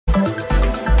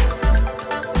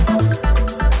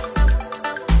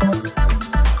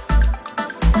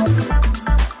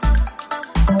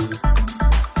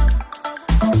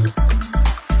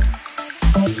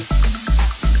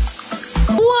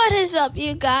up,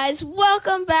 you guys?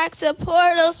 Welcome back to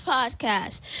Portals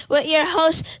Podcast with your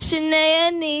host,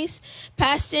 Shania Nice,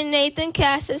 Pastor Nathan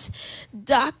Cassis,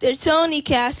 Dr. Tony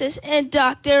Cassis, and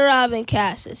Dr. Robin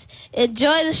Cassis.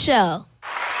 Enjoy the show.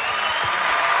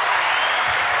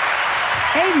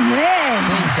 Amen.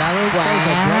 Thanks, Alex. That was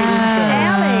a great intro.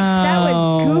 Alex, that was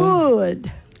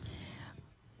good.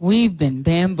 We've been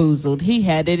bamboozled. He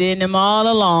had it in him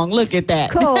all along. Look at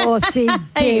that. Of course he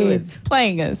He did. was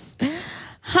playing us.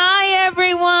 Hi,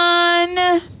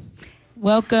 everyone.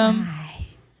 Welcome. Hi.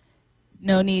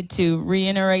 No need to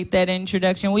reiterate that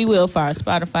introduction. We will for our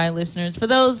Spotify listeners. For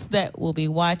those that will be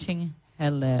watching,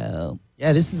 hello.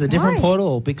 Yeah, this is a different Hi.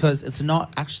 portal because it's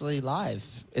not actually live.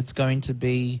 It's going to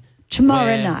be Tomorrow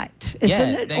where- night, isn't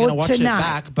yeah, it? they're going to Or watch tonight? it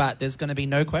back, but there's going to be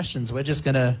no questions. We're just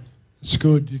going to... It's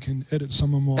good. You can edit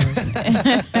some of my...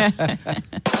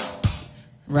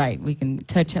 Right, we can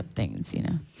touch up things, you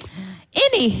know.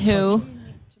 Anywho,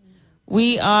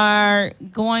 we are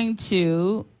going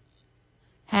to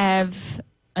have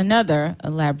another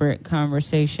elaborate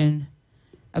conversation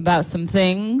about some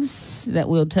things that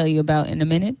we'll tell you about in a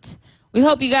minute. We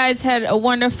hope you guys had a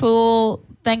wonderful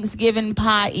Thanksgiving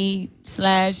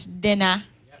party/dinner.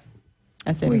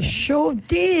 I said We it right. sure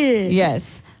did.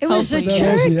 Yes. It was a Hopefully-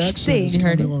 That Aussie church accent thing. is You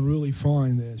heard coming it? on really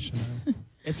fine there, Sinead.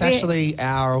 It's actually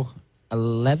our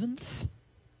 11th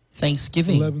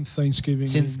Thanksgiving 11th Thanksgiving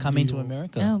since in coming New to York.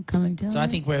 America. Oh, coming to So I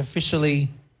think we're officially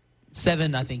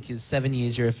 7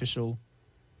 years you're official.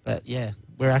 But yeah,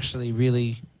 we're actually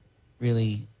really,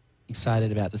 really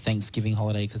excited about the Thanksgiving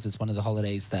holiday because it's one of the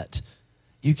holidays that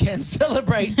you can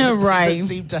celebrate. It Right. doesn't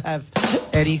seem to have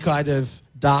any kind of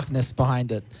darkness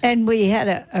behind it. And we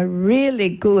had a really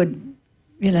good,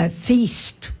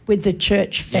 feast with the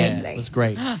church Yeah, family. it was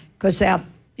great. Because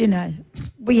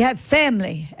we have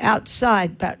family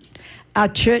outside, but our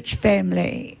church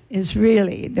family is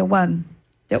really the one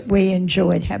that we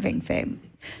enjoyed having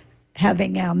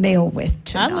our meal with I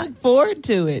tonight. look forward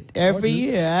to it every do.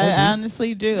 year. I do. I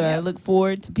honestly do. I look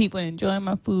forward to people enjoying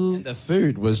my food. The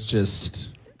food was just...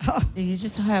 You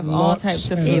just have all Lots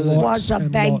types of and It food. lots was a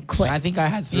and banquet. lots. I think I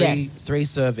had Yes. three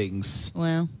servings.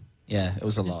 Well, Yeah, it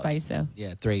was a just lot. by yourself.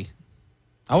 Yeah, 3.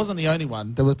 I wasn't the only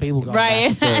one. There were people going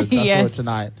Right. back and forth. I saw Yes. it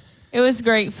tonight. It was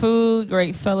great food,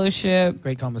 great fellowship,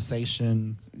 Great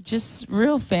conversation. just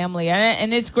real family.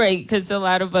 And it's great because a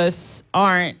lot of us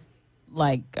aren't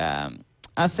like,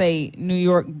 I'll say New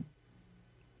York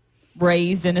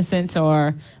raised in a sense,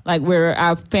 or like where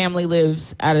our family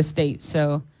lives out of state.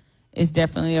 So it's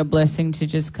definitely a blessing to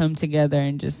just come together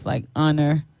and just like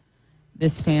honor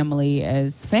this family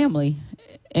as family.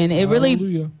 And it really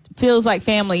Hallelujah. feels like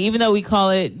family, even though we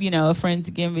call it, a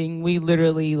Friendsgiving, we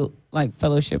literally like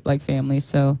fellowship like family.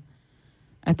 So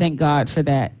I thank God for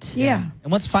that. Yeah.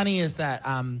 And what's funny is that,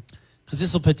 because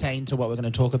this will pertain to what we're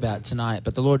going to talk about tonight,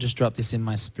 but the Lord just dropped this in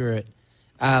my spirit.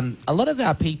 A lot of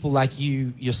our people, like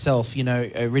you yourself,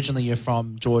 originally you're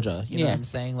from Georgia, you know what I'm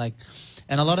saying?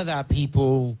 And a lot of our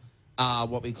people are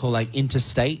what we call like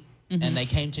interstate, and they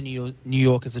came to New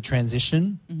York as a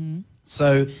transition.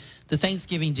 So the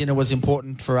Thanksgiving dinner was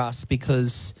important for us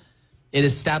because it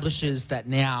establishes that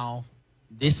now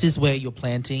this is where you're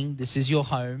planting, this is your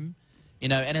home,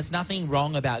 and it's nothing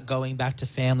wrong about going back to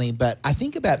family, but I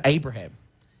think about Abraham,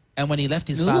 and when he left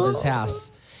his father's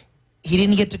house, he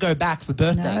didn't get to go back for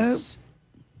birthdays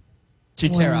to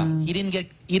Terah. He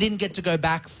didn't get to go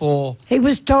back for He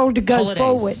was told to go holidays.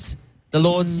 forward. The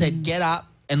Lord said, get up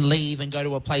and leave and go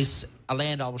to a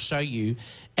land I will show you.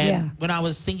 And Yeah. when I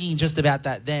was thinking just about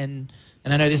that then,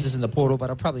 and I know this isn't the portal, but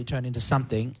I'll probably turn into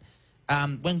something.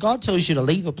 When God tells you to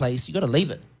leave a place, you got to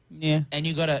leave it. Yeah. And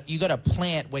you gotta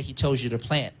plant where he tells you to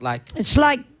plant. Like, It's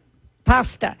like,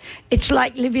 Pastor, it's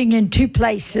like living in two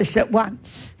places at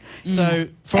once. so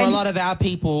for a And- lot of our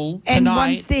people And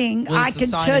tonight, one thing was I the can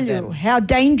sign tell of you them. how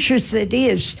dangerous it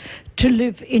is to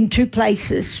live in two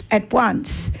places at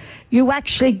once. You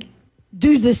actually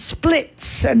do the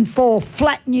splits and fall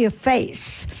flat in your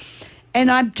face. And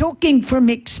I'm talking from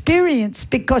experience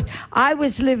because I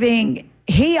was living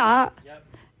here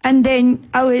and then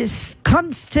I was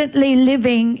constantly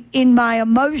living in my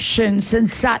emotions and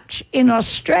such in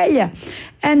Australia.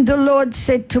 And the Lord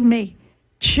said to me,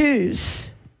 choose.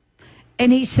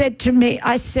 And he said to me,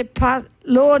 I said,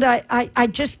 Lord, I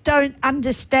just don't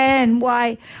understand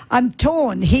why I'm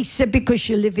torn. He said, because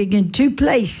you're living in two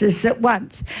places at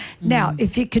once. Now,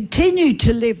 if you continue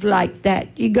to live like that,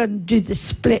 you're going to do the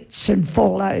splits and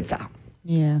fall over.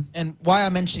 Yeah. And why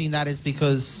I'm mentioning that is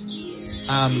because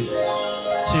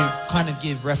to kind of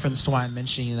give reference to why I'm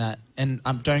mentioning that, and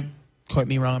don't quote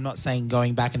me wrong, I'm not saying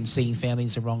going back and seeing family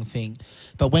is the wrong thing,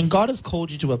 but when God has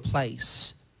called you to a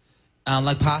place,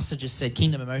 like Pastor just said,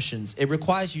 kingdom emotions, it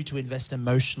requires you to invest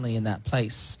emotionally in that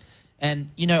place. And,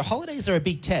 you know, holidays are a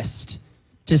big test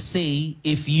to see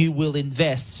if you will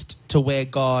invest to where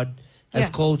God has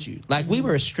called you. Like, we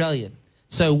were Australian,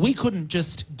 so we couldn't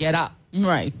just get up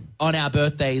Right. on our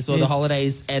birthdays or the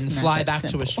holidays and not fly that back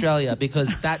simple. to Australia,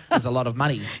 because that is a lot of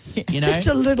money, you know? Just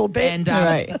a little bit. And,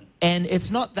 Right. and it's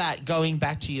not that going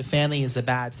back to your family is a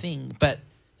bad thing, but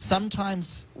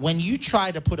sometimes when you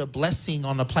try to put a blessing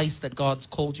on a place that God's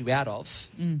called you out of,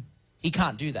 he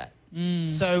can't do that.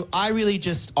 So I really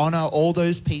just honor all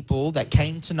those people that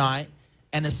came tonight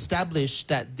and established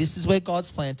that this is where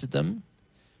God's planted them.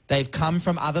 They've come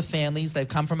from other families, they've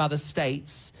come from other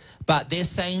states, but they're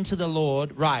saying to the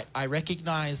Lord, right, I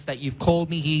recognize that you've called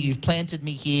me here, you've planted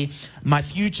me here. My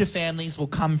future families will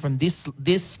come from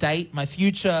this state, my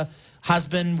future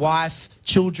husband, wife,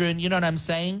 children, you know what I'm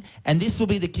saying? And this will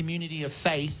be the community of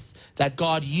faith that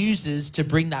God uses to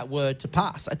bring that word to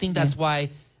pass. I think that's why,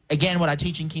 again, what I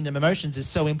teach in Kingdom Emotions is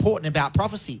so important about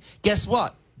prophecy. Guess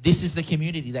what? This is the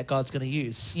community that God's going to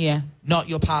use. Yeah. Not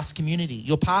your past community.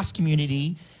 Your past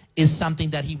community is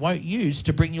something that he won't use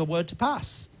to bring your word to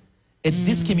pass. It's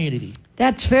this community.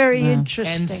 That's very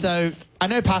interesting. And so I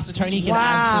know Pastor Tony can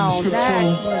wow, add some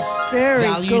that scriptural was very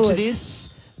value good. to this,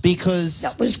 because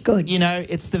That was good. you know,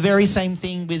 it's the very same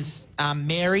thing with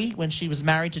Mary. When she was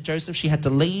married to Joseph, she had to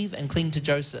leave and cling to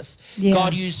Joseph. Yeah.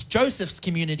 God used Joseph's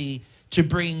community to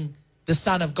bring the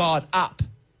Son of God up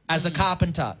as a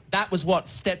carpenter. That was what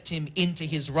stepped him into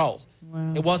his role.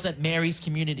 Wow. It wasn't Mary's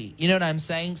community. You know what I'm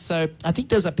saying? So I think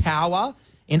there's a power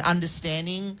in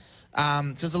understanding,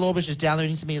 because the Lord was just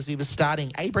downloading to me as we were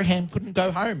starting. Abraham couldn't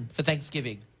go home for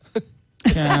Thanksgiving.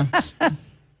 Yeah.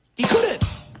 He couldn't,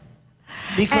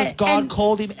 because God and-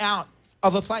 called him out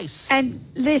of a place. And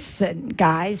listen,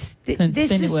 guys, Couldn't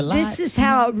spend it with this light. is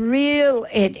how real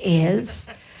it is.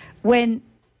 When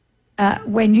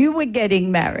you were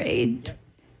getting married,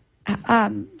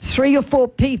 3 or 4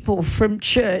 people from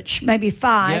church, maybe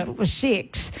 5 Yep. or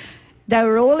 6, they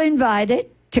were all invited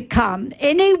to come.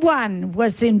 Anyone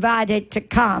was invited to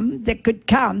come that could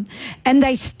come, and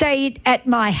they stayed at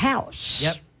my house.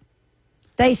 Yep.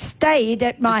 They stayed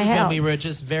at my This is house. when we were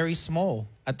just very small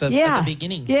at the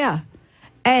beginning. Yeah.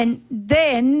 And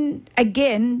then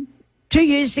again, 2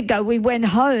 years ago, we went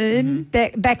home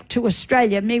back to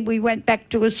Australia. We went back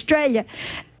to Australia,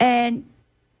 and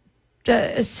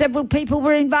several people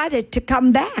were invited to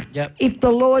come back. Yep. If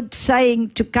the Lord's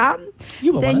saying to come,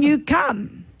 You were one then of you them.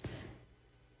 come.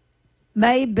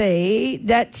 Maybe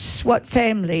that's what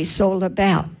family's all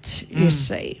about, you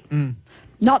see.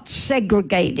 Not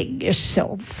segregating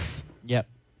yourself, Yep.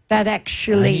 but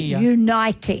actually I hear ya.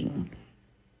 uniting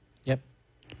Yep.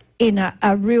 in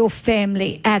a real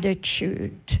family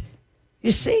attitude.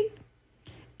 You see?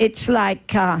 It's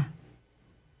like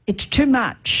it's too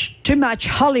much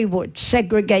Hollywood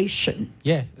segregation.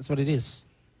 Yeah, that's what it is.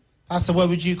 Pastor, what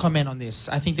would you comment on this?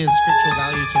 I think there's scriptural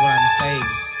value to what I'm saying.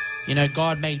 You know,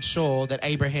 God made sure that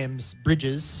Abraham's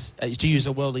bridges, to use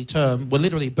a worldly term, were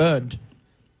literally burned.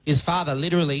 His father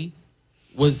literally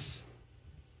was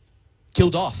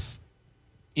killed off,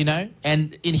 you know?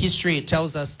 And in history, it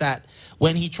tells us that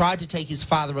when he tried to take his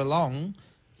father along,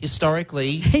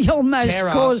 historically, He almost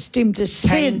Terror caused him to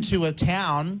came sin. to a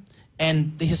town,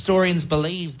 and the historians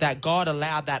believe that God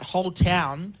allowed that whole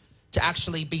town to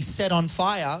actually be set on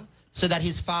fire so that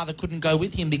his father couldn't go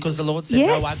with him, because the Lord said,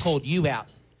 Yes. no, I called you out.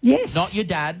 Yes. Not your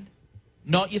dad,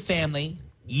 not your family,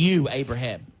 you,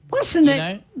 Abraham. Wasn't you it?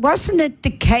 know? Wasn't it the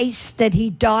case that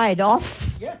he died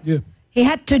off? Yeah. He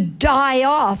had to die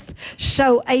off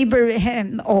so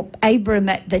Abram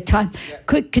at the time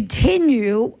could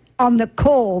continue on the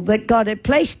call that God had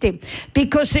placed him,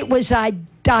 because it was a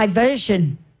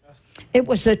diversion. It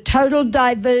was a total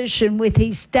diversion with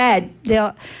his dad.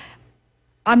 Now,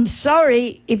 I'm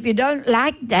sorry if you don't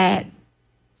like that.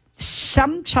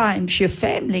 Sometimes your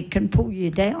family can pull you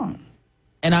down.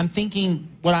 And I'm thinking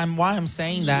why I'm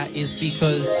saying that is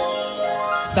because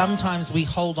sometimes we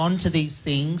hold on to these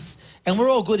things, and we're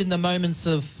all good in the moments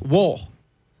of war.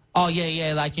 Oh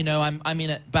yeah, like, you know, I'm in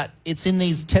it, but it's in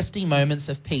these testing moments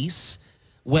of peace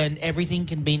when everything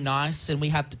can be nice and we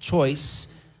have the choice,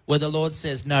 where the Lord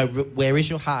says, no, where is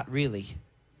your heart really?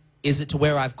 Is it to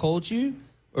where I've called you,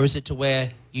 or is it to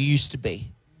where you used to be?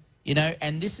 You know,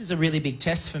 and this is a really big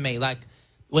test for me. Like,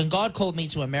 when God called me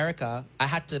to America, I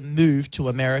had to move to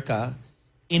America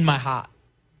in my heart,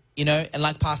 you know? And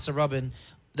like Pastor Robin,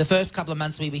 the first couple of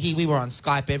months we were here, we were on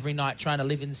Skype every night trying to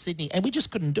live in Sydney, and we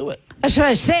just couldn't do it. That's what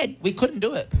I said. We couldn't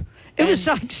do it. It was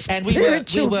like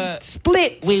spiritual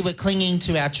splits. We were clinging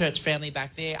to our church family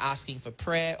back there, asking for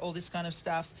prayer, all this kind of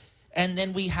stuff. And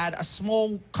then we had a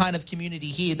small kind of community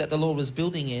here that the Lord was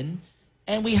building in,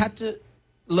 and we had to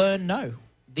learn, no,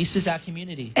 this is our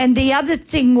community. And the other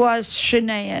thing was,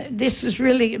 Shania, this is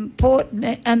really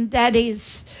important, and that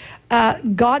is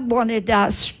God wanted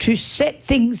us to set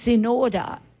things in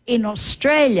order in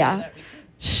Australia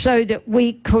so that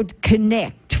we could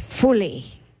connect fully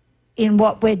in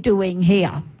what we're doing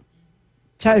here.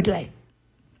 Totally.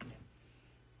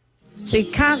 So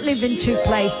you can't live in two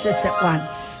places at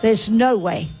once. There's no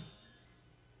way.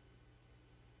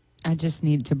 I just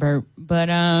need to burp. But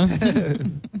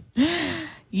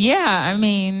yeah,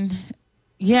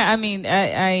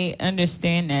 I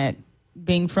understand that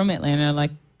being from Atlanta,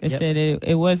 like I said,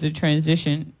 it was a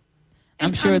transition.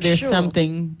 I'm sure there's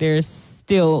something, there's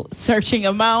still searching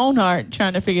of my own heart,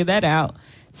 trying to figure that out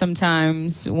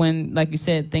sometimes when, like you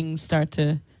said, things start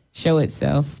to show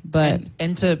itself. But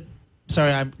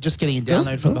sorry, I'm just getting a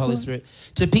download from the Holy Spirit.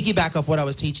 To piggyback off what I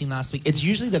was teaching last week, it's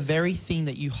usually the very thing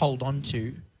that you hold on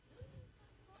to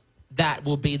that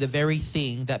will be the very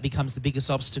thing that becomes the biggest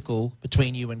obstacle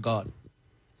between you and God.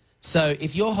 So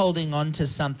if you're holding on to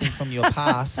something from your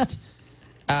past,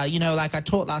 like I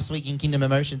taught last week in Kingdom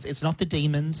Emotions, it's not the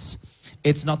demons,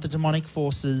 it's not the demonic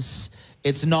forces,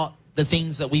 it's not the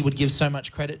things that we would give so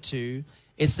much credit to.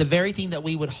 It's the very thing that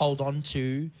we would hold on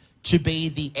to be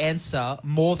the answer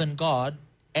more than God,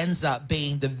 ends up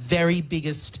being the very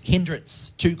biggest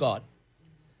hindrance to God.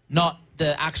 Not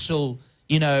the actual,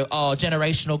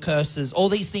 generational curses, all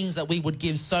these things that we would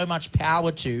give so much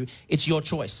power to. It's your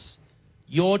choice.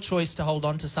 Your choice to hold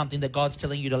on to something that God's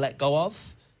telling you to let go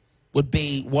of would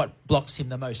be what blocks him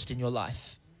the most in your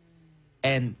life.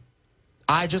 And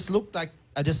I just look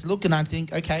and I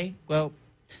think, okay, well,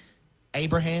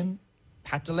 Abraham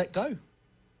had to let go.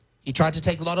 He tried to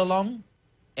take Lot along,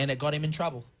 and it got him in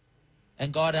trouble.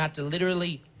 And God had to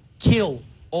literally kill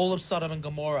all of Sodom and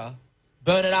Gomorrah,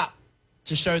 burn it up,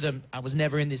 to show them I was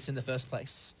never in this in the first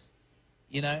place.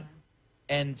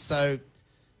 And so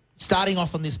starting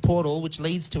off on this portal, which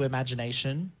leads to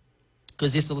imagination,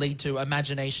 because this will lead to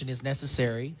imagination is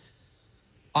necessary,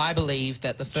 I believe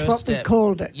that the first step... That's what we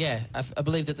called it. Yeah, I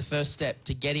believe that the first step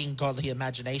to getting godly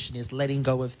imagination is letting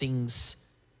go of things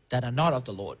that are not of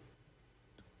the Lord.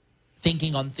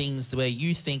 Thinking on things where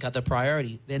you think are the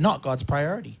priority. They're not God's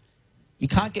priority. You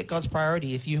can't get God's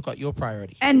priority if you've got your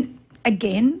priority. And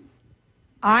again,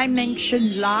 I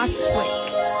mentioned last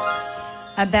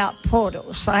week about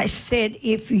portals. I said,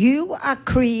 if you are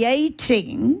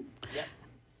creating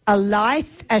a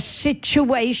life, a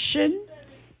situation,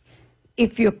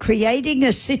 if you're creating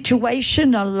a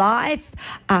situation, a life,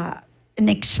 an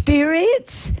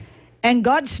experience, and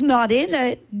God's not in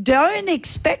it, don't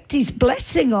expect his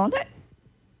blessing on it.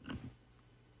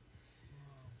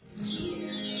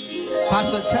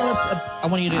 Pastor, tell us,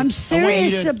 I'm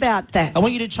serious about that. I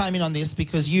want you to chime in on this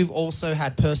because you've also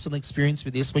had personal experience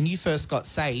with this. When you first got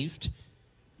saved,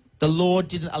 the Lord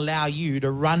didn't allow you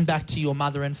to run back to your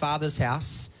mother and father's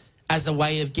house as a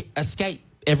way of escape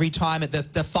every time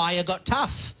the fire got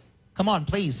tough. Come on,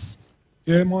 please.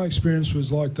 Yeah, my experience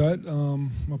was like that.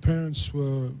 My parents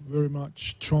were very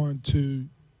much trying to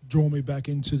draw me back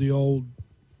into the old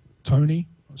Tony,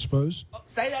 I suppose. Oh,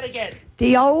 say that again.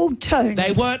 The old Tony.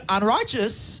 They weren't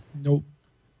unrighteous. Nope.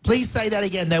 Please say that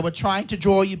again. They were trying to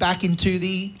draw you back into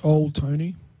the... Old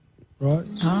Tony, right?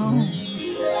 Oh.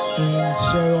 And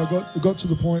so I got to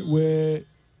the point where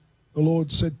the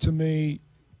Lord said to me,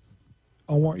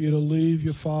 I want you to leave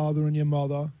your father and your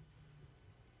mother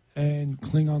and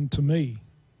cling unto me.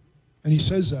 And he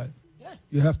says that. Yeah.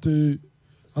 You have to,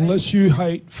 unless you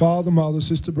hate father, mother,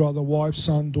 sister, brother, wife,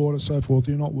 son, daughter, so forth,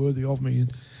 you're not worthy of me.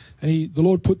 And the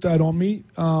Lord put that on me.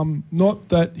 Not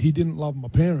that he didn't love my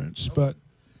parents, but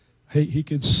he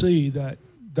could see that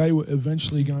they were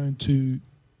eventually going to,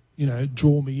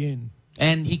 draw me in.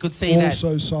 And he could see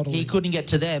also that subtly. He couldn't get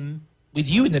to them with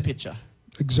you in the picture.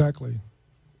 Exactly.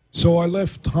 So I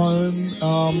left home.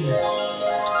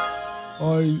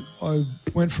 I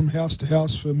went from house to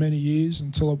house for many years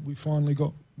until we finally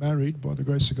got married by the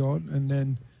grace of God, and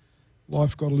then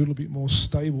life got a little bit more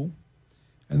stable.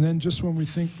 And then just when we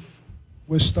think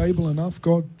we're stable enough,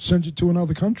 God sends you to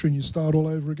another country and you start all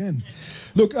over again.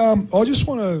 Look, I just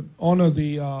want to honour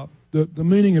the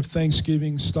meaning of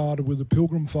Thanksgiving started with the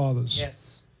Pilgrim Fathers.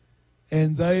 Yes.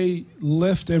 And they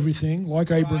left everything, like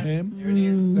That's Abraham. Right. There it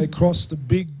is. They crossed the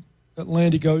big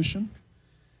Atlantic Ocean.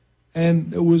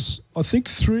 And it was, I think,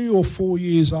 3 or 4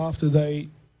 years after they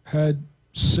had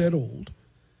settled,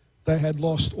 they had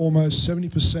lost almost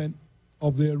 70%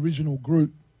 of their original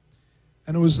group.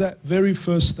 And it was that very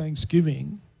first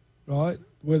Thanksgiving, right,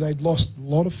 where they'd lost a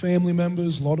lot of family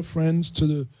members, a lot of friends to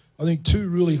the I think 2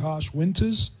 really harsh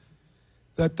winters,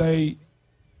 that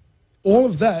all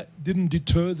of that didn't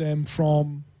deter them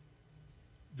from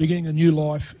beginning a new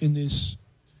life in this,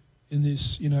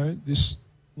 this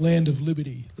land of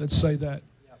liberty. Let's say that.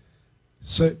 Yep.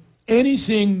 So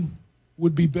anything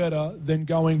would be better than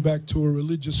going back to a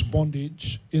religious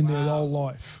bondage in their whole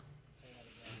life.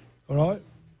 All right?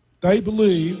 They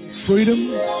believe freedom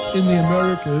in the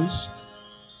Americas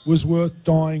was worth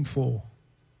dying for.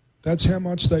 That's how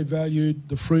much they valued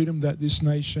the freedom that this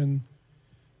nation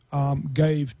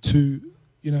gave to,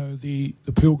 the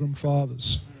Pilgrim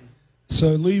Fathers. So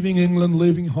leaving England,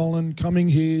 leaving Holland, coming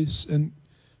here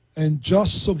and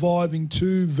just surviving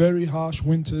 2 very harsh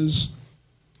winters,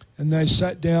 and they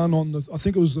sat down on I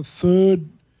think it was the 3rd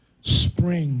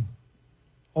spring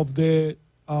of their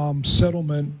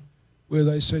settlement, where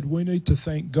they said, we need to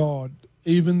thank God,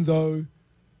 even though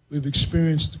we've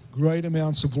experienced great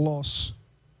amounts of loss,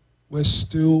 we're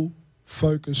still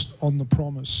focused on the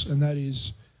promise, and that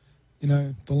is,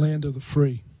 the land of the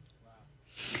free.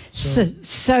 So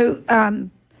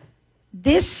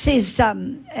this is,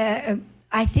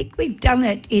 I think we've done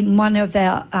it in one of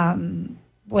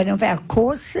our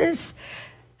courses,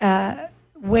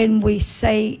 when we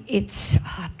say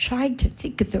I'm trying to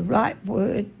think of the right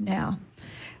word now.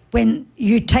 When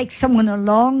you take someone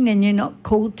along and you're not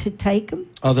called to take them.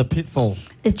 Oh, the pitfall.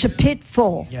 It's a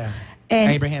pitfall. Yeah. And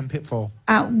Abraham pitfall.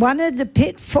 One of the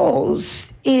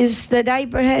pitfalls is that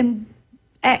Abraham,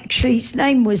 actually his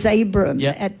name was Abram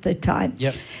at the time.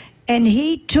 Yep. And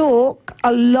he took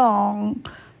along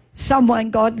someone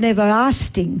God never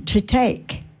asked him to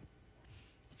take.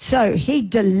 So he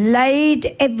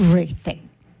delayed everything.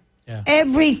 Yeah.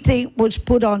 Everything was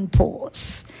put on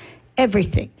pause.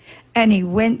 Everything. And he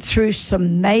went through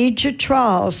some major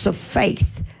trials of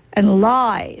faith and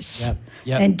lies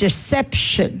and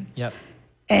deception. Yep.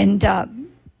 And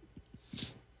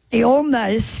he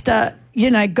almost,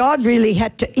 God really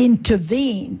had to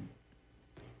intervene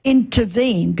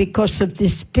because of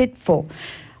this pitfall.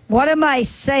 What am I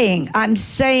saying? I'm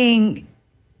saying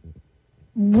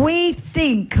we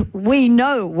think we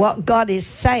know what God is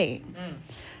saying.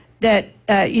 That,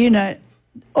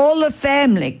 all the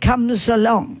family comes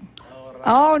along.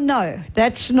 Oh, no,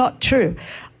 that's not true.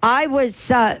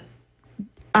 I'll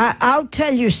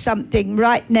tell you something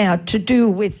right now to do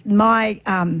with my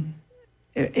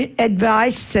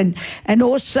advice and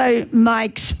also my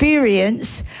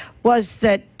experience was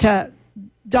that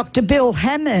Dr. Bill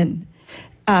Hammond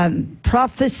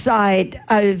prophesied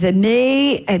over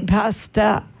me and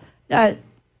Pastor,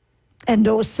 and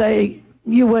also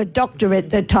you were a doctor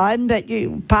at the time, but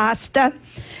you pastor,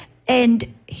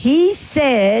 and he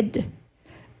said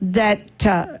that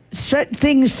certain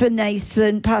things for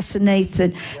Nathan, Pastor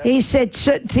Nathan, he said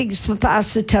certain things for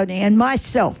Pastor Tony and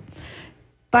myself,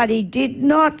 but he did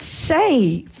not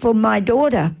say for my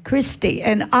daughter, Christy,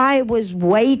 and I was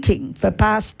waiting for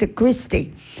Pastor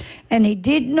Christy, and he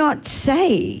did not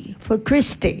say for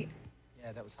Christy.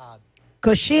 Yeah, that was hard.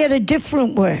 Because she had a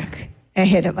different work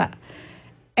ahead of her.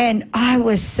 And I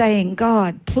was saying,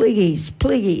 God, please,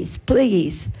 please,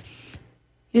 please.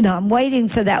 I'm waiting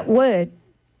for that word.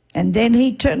 And then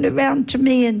he turned around to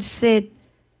me and said,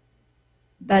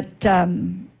 but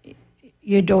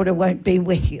your daughter won't be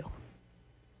with you.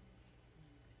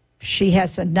 She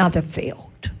has another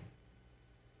field.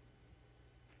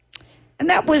 And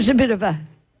that was a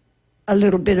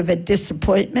little bit of a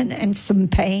disappointment and some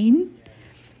pain.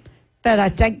 But I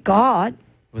thank God.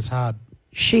 It was hard.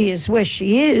 She is where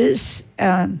she is,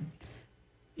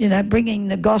 bringing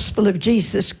the gospel of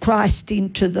Jesus Christ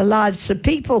into the lives of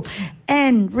people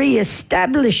and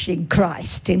reestablishing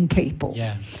Christ in people.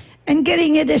 Yeah. And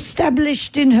getting it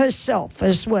established in herself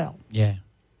as well. Yeah.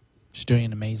 She's doing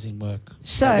an amazing work.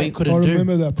 So we couldn't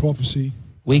remember that prophecy.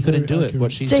 We couldn't do it,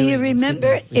 what she's doing. Do you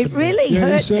remember it? It really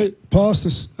hurt. He said, Pastor,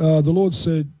 the Lord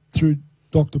said through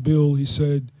Dr. Bill, he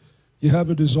said, you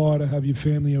have a desire to have your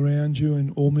family around you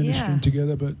and all ministering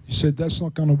together, but he said that's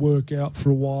not going to work out for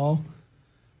a while,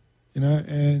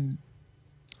 and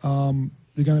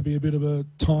there's going to be a bit of a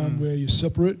time where you're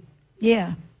separate.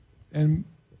 Yeah. And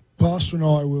Pastor and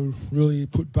I were really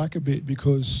put back a bit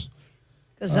because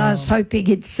I was hoping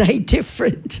he'd say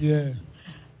different. Yeah.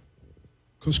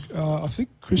 Because I think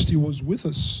Christy was with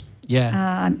us.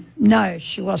 Yeah. No,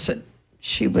 she wasn't.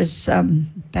 She was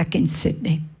back in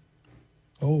Sydney.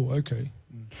 Oh, okay.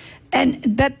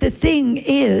 But the thing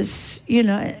is,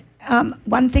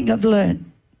 one thing I've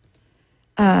learned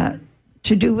to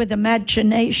do with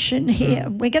imagination here,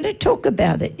 we're going to talk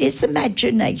about it. Is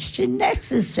imagination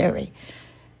necessary?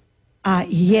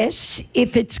 Yes,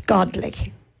 if it's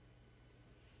godly.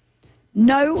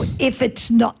 know if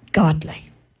it's not godly.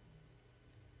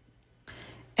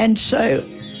 And so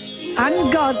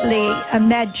ungodly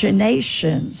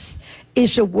imaginations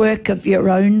is a work of your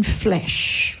own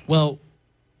flesh. Well,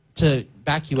 to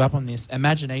back you up on this,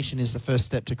 imagination is the first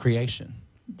step to creation.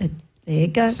 There you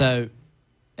go. So,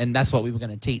 and that's what we were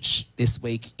going to teach this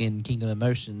week in Kingdom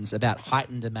Emotions, about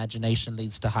heightened imagination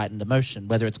leads to heightened emotion,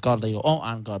 whether it's godly or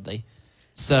ungodly.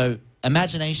 So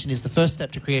imagination is the first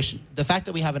step to creation. The fact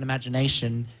that we have an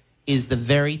imagination is the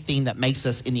very thing that makes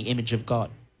us in the image of God,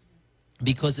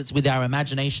 because it's with our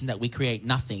imagination that we create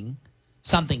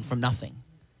something from nothing.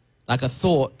 Like a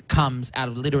thought comes out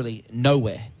of literally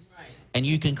nowhere, and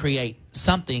you can create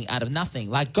something out of nothing.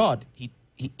 Like God, he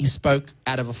spoke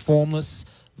out of a formless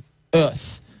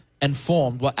earth and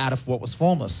formed out of what was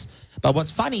formless. But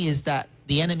what's funny is that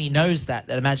the enemy knows that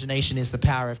imagination is the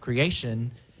power of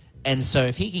creation. And so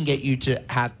if he can get you to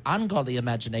have ungodly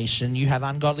imagination, you have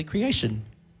ungodly creation.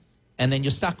 And then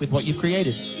you're stuck with what you've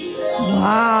created.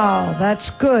 Wow, that's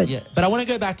good. Yeah, but I want to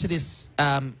go back to this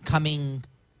coming...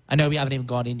 I know we haven't even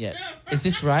gone in yet. Is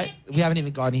this right? We haven't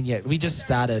even gone in yet. We just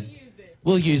started.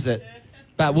 We'll use it.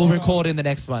 But we'll record in the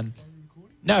next one.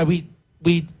 No, we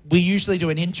usually do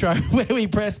an intro where we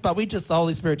press, but the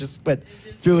Holy Spirit just went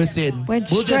through us in. Went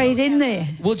straight in there.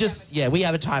 We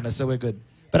have a timer, so we're good.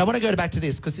 But I want to go back to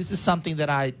this, because this is something that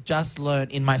I just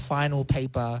learned in my final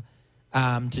paper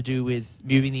to do with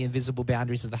moving the invisible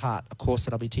boundaries of the heart, a course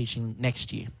that I'll be teaching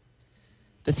next year.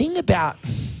 The thing about,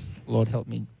 Lord help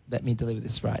me, let me deliver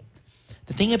this right.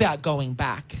 The thing about going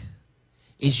back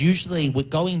is usually what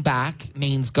going back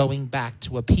means going back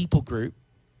to a people group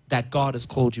that God has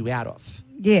called you out of.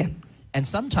 Yeah. And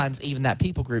sometimes even that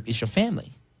people group is your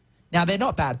family. Now, they're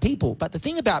not bad people, but the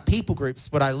thing about people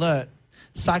groups, what I learned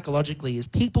psychologically, is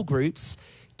people groups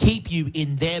keep you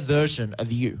in their version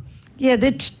of you. Yeah,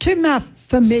 that's too much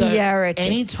familiarity. So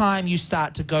anytime you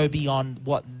start to go beyond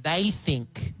what they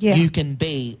think Yeah. you can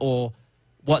be, or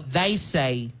what they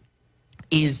say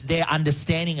is their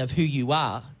understanding of who you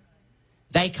are,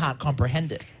 they can't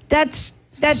comprehend it. That's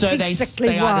so exactly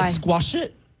they why. either squash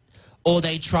it or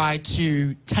they try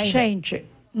to Change it.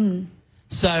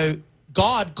 So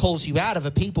God calls you out of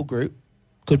a people group.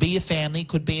 Could be your family,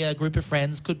 could be a group of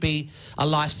friends, could be a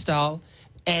lifestyle.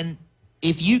 And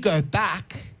if you go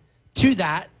back to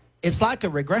that, it's like a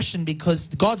regression, because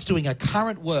God's doing a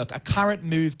current work, a current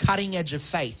move, cutting edge of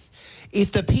faith.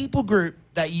 If the people group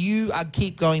that you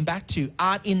keep going back to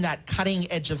aren't in that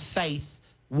cutting edge of faith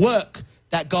work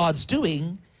that God's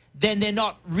doing, then you're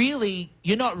not really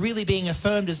being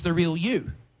affirmed as the real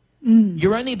you.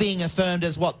 You're only being affirmed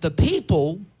as what the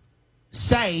people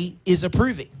say is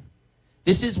approving.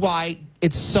 This is why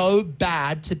it's so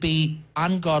bad to be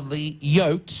ungodly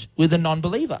yoked with a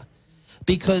non-believer,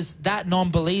 because that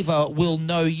non-believer will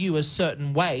know you a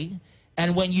certain way,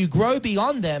 and when you grow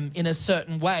beyond them in a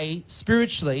certain way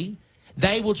spiritually,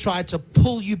 they will try to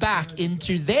pull you back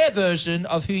into their version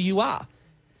of who you are,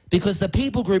 because the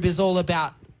people group is all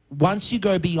about, once you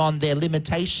go beyond their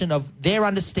limitation of their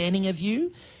understanding of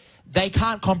you, they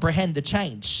can't comprehend the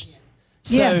change.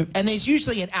 So, and there's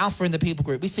usually an alpha in the people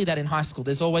group. We see that in high school.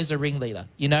 There's always a ringleader,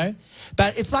 you know?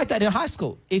 But it's like that in high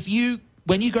school.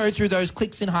 When you go through those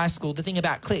cliques in high school, the thing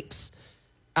about cliques,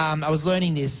 I was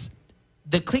learning this,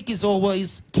 the clique is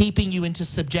always keeping you into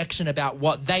subjection about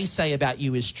what they say about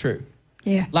you is true.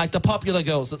 Yeah. Like the popular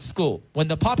girls at school. When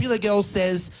the popular girl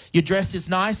says your dress is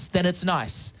nice, then it's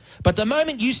nice. But the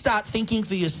moment you start thinking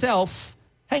for yourself,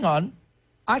 hang on,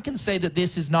 I can say that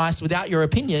this is nice without your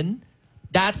opinion,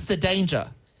 that's the danger.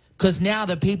 Because now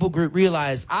the people group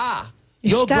realize,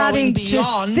 you're growing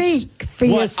beyond what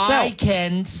yourself. I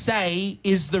can say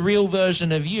is the real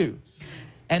version of you.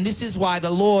 And this is why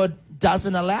the Lord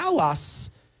doesn't allow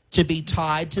us to be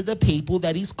tied to the people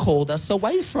that he's called us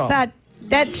away from. But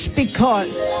that's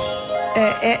because,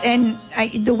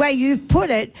 the way you put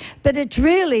it, but it's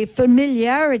really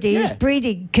familiarity is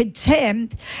breeding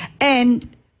contempt. And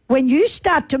when you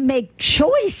start to make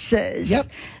choices,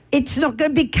 it's not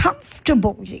going to be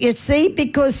comfortable, you see,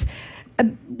 because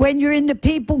when you're in the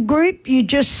people group, you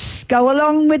just go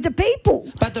along with the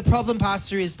people. But the problem,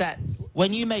 Pastor, is that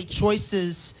when you make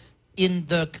choices in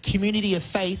the community of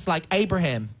faith, like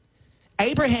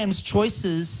Abraham's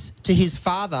choices to his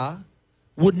father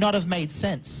would not have made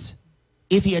sense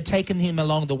if he had taken him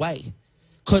along the way,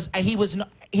 because he was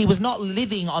not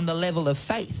living on the level of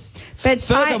faith. But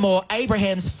furthermore,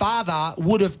 Abraham's father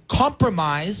would have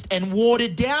compromised and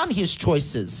watered down his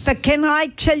choices. But can I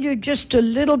tell you just a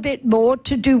little bit more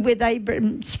to do with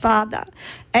Abraham's father?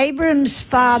 Abraham's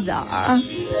father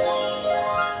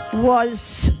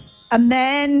was a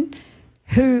man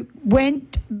who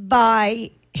went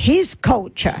by his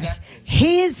culture,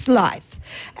 his life.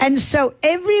 And so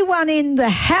everyone in the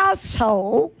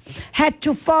household had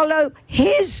to follow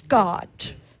his God.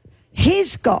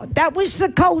 His God. That was the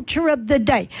culture of the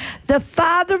day. The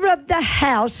father of the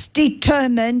house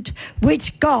determined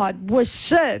which God was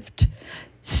served.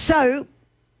 So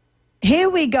here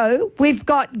we go. We've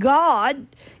got God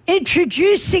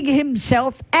introducing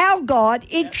himself, our God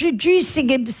introducing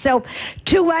himself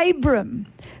to Abram.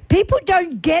 People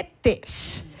don't get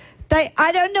this.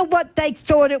 I don't know what they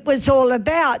thought it was all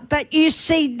about, but you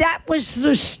see, that was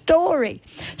the story.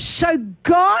 So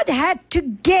God had to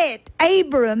get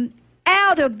Abram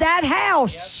out of that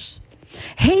house.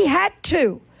 He had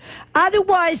to.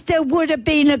 Otherwise, there would have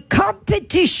been a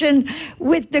competition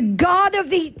with the God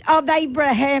of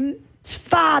Abraham's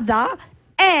father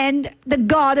and the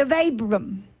God of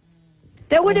Abram.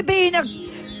 There would have been a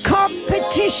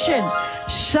competition.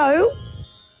 So,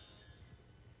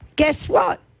 guess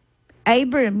what?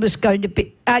 Abram's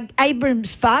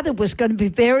father was going to be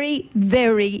very,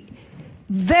 very,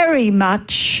 very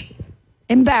much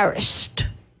embarrassed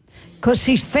because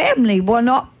his family were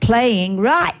not playing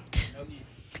right,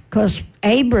 because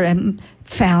Abram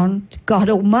found God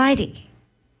Almighty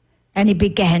and he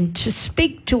began to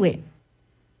speak to him.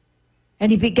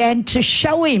 And he began to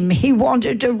show him he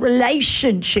wanted a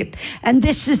relationship. And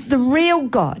this is the real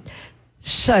God.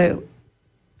 So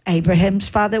Abraham's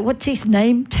father, what's his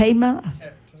name? Terah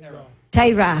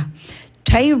turns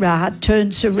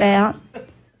around.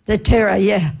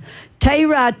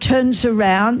 Terah turns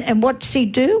around, and what's he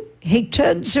do? He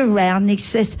turns around and he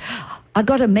says, I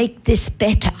got to make this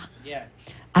better.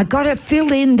 I got to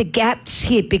fill in the gaps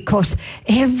here because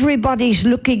everybody's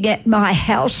looking at my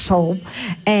household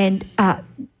and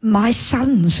my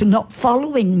son's not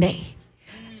following me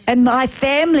and my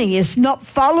family is not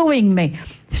following me.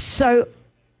 So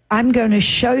I'm going to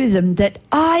show them that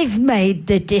I've made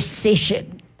the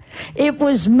decision. It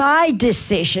was my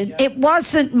decision. It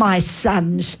wasn't my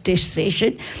son's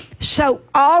decision. So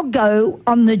I'll go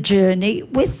on the journey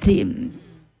with him.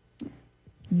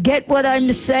 Get what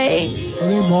I'm saying? I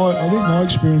think my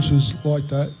experience is like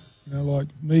that. You know, like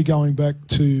me going back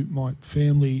to my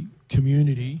family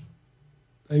community,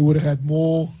 they would have had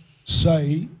more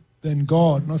say than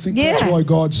God. And I think that's why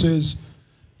God says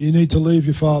you need to leave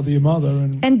your father, your mother,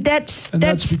 and that's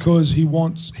because he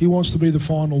wants to be the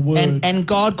final word. And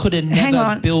God could have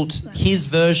never built his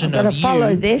version of you.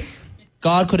 Follow this.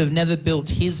 God could have never built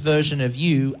his version of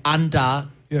you under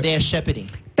their shepherding.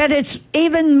 But it's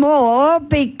even more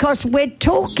because we're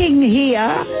talking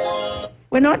here.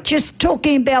 We're not just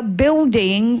talking about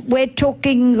building. We're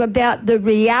talking about the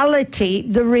reality,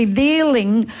 the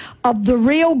revealing of the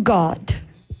real God,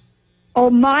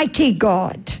 Almighty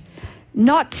God.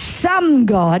 Not some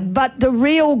God, but the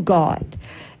real God.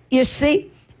 You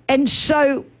see? And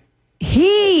so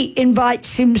he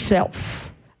invites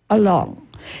himself along.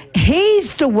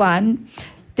 He's the one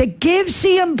that gives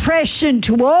the impression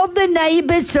to all the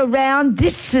neighbours around,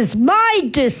 this is my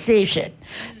decision.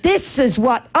 This is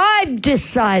what I've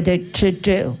decided to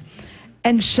do.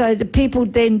 And so the people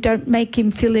then don't make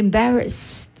him feel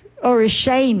embarrassed or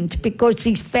ashamed because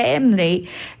his family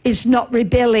is not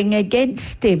rebelling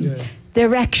against him. Yeah.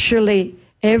 They're actually,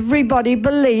 everybody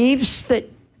believes that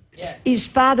his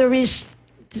father is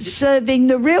serving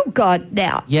the real God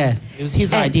now. Yeah, it was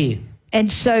his idea.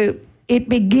 And so it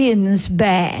begins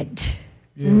bad,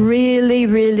 really,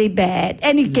 really bad.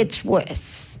 And it gets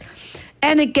worse.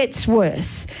 And it gets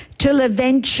worse till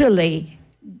eventually,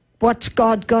 what's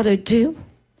God got to do?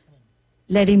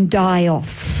 Let him die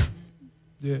off.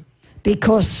 Yeah.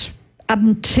 Because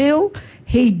until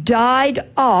he died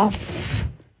off,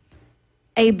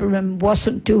 Abram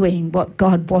wasn't doing what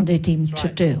God wanted him to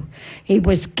do. He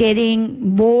was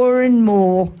getting more and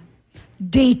more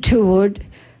detoured,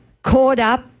 caught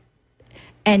up,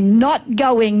 and not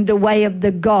going the way of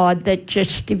the God that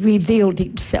just revealed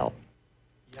himself.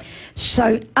 Yep.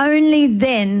 So only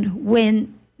then,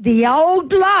 when the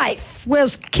old life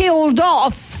was killed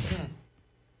off,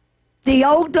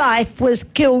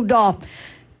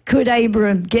 could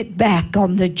Abram get back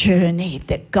on the journey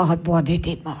that God wanted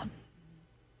him on.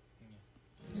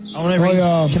 I want to read,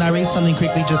 can I read something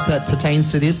quickly just that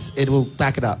pertains to this? It will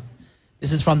back it up.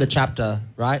 This is from the chapter,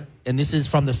 right? And this is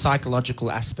from the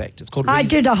psychological aspect. It's called... I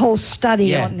did a whole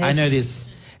study on this. I know this.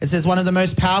 It says, one of the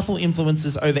most powerful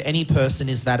influences over any person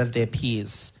is that of their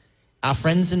peers. Our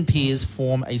friends and peers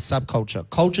form a subculture.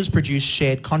 Cultures produce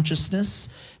shared consciousness,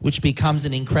 which becomes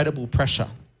an incredible pressure.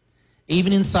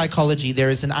 Even in psychology, there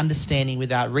is an understanding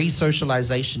without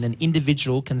re-socialization, an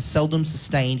individual can seldom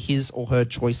sustain his or her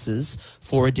choices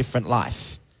for a different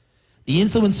life. The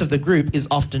influence of the group is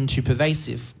often too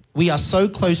pervasive. We are so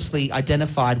closely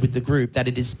identified with the group that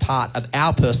it is part of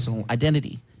our personal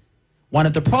identity. One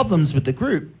of the problems with the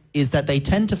group is that they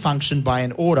tend to function by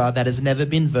an order that has never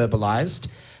been verbalized,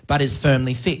 but is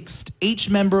firmly fixed. Each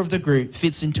member of the group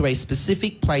fits into a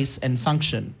specific place and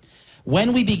function.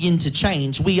 When we begin to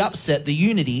change, we upset the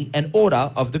unity and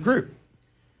order of the group.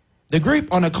 The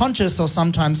group, on a conscious or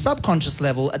sometimes subconscious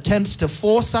level, attempts to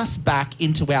force us back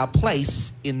into our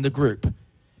place in the group.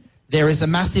 There is a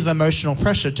massive emotional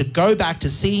pressure to go back to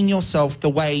seeing yourself the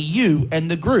way you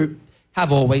and the group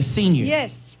have always seen you.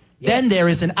 Yes. Then there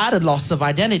is an added loss of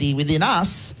identity within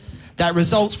us that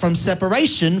results from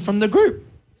separation from the group.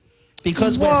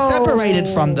 Because we're separated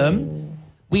from them,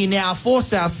 we now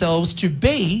force ourselves to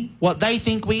be what they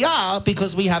think we are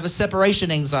because we have a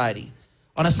separation anxiety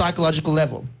on a psychological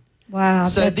level. Wow.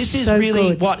 So that's this is so really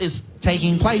good. what is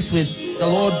taking place with the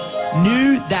Lord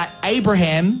knew that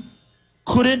Abraham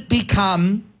couldn't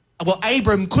become,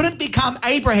 Abram couldn't become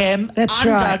Abraham That's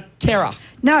under right. terror.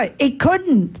 No, he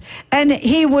couldn't. And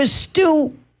he was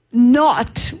still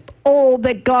not all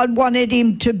that God wanted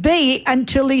him to be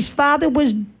until his father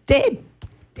was dead.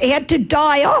 He had to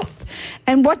die off.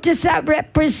 And what does that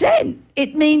represent?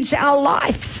 It means our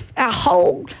life, our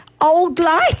whole old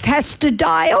life has to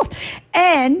die off.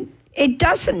 And it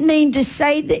doesn't mean to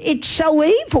say that it's so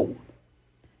evil.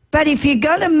 But if you're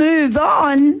going to move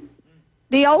on,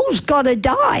 the old's got to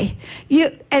die.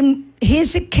 And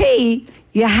here's the key.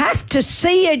 You have to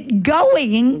see it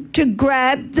going to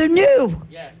grab the new.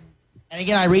 Yeah. And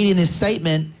again, I read in this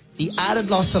statement, the added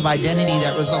loss of identity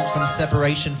that results from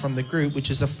separation from the group,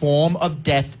 which is a form of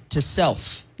death to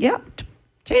self. Yep.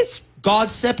 Cheers.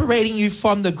 God separating you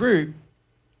from the group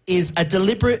is a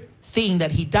deliberate thing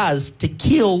that he does to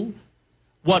kill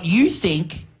what you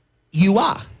think you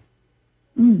are.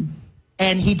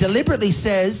 And he deliberately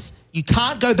says, you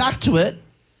can't go back to it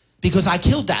because I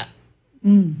killed that.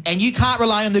 And you can't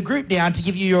rely on the group now to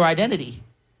give you your identity.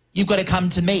 You've got to come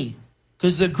to me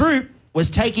because the group was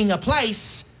taking a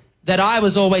place that I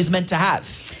was always meant to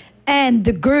have. And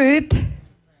the group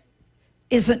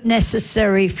isn't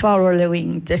necessarily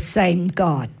following the same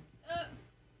God.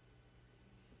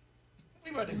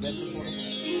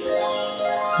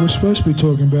 We're supposed to be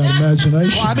talking about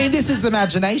imagination. Well, I mean, this is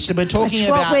imagination. We're talking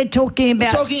That's what we're talking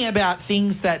about. We're talking about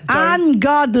things that don't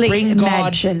Ungodly bring God,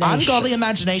 imagination. ungodly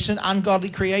imagination, ungodly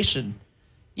creation.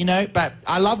 You know, but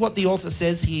I love what the author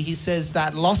says here. He says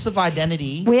that loss of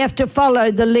identity, We have to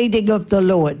follow the leading of the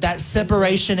Lord. that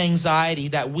separation anxiety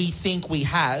that we think we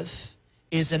have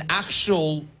is an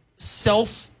actual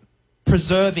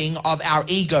self-preserving of our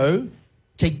ego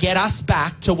to get us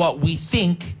back to what we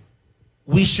think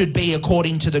we should be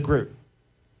according to the group.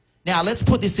 Now, let's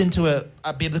put this into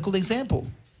a biblical example.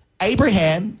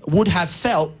 Abraham would have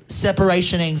felt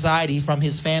separation anxiety from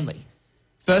his family.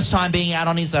 First time being out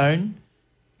on his own,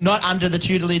 not under the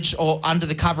tutelage or under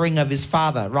the covering of his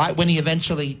father, right? When he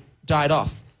eventually died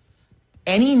off.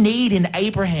 Any need in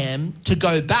Abraham to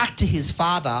go back to his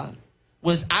father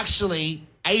was actually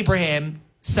Abraham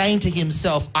saying to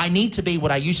himself, I need to be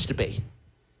what I used to be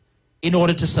in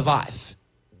order to survive.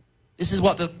 This is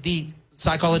what the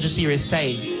psychologist here is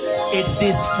saying. It's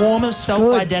this form of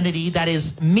self-identity that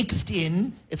is mixed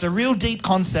in. It's a real deep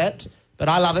concept, but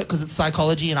I love it because it's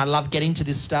psychology and I love getting to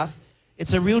this stuff.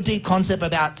 It's a real deep concept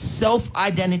about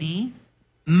self-identity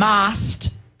masked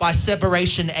by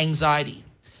separation anxiety.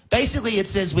 Basically, it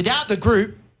says, without the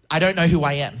group, I don't know who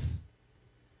I am.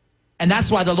 And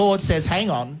that's why the Lord says, hang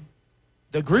on,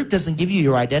 the group doesn't give you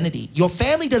your identity. Your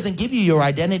family doesn't give you your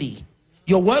identity.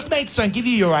 Your workmates don't give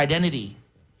you your identity.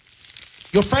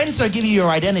 Your friends don't give you your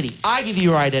identity. I give you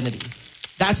your identity.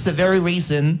 That's the very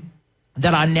reason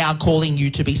that I'm now calling you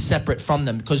to be separate from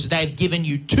them, because they've given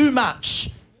you too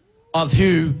much of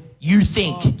who you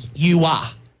think you are.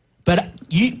 But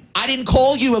I didn't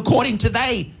call you according to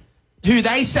who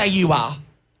they say you are.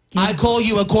 I call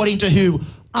you according to who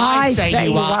I say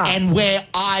you are and where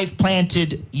I've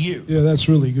planted you. Yeah, that's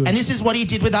really good. And this is what he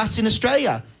did with us in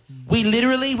Australia. We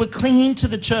literally were clinging to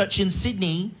the church in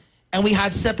Sydney and we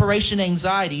had separation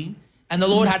anxiety, and the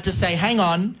Lord had to say, hang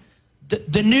on,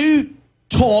 the new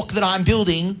talk that I'm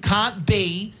building can't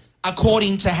be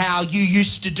according to how you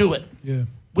used to do it. Yeah.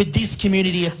 With this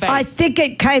community of faith. I think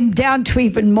it came down to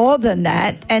even more than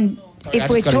that. And Sorry, I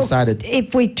just got excited.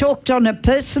 if we talked on a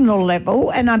personal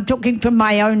level, and I'm talking from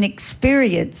my own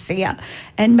experience here,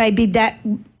 and maybe that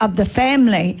of the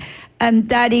family, and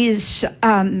that is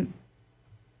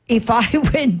if I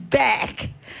went back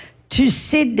to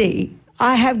Sydney,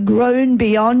 I have grown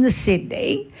beyond the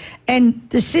Sydney, and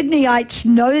the Sydneyites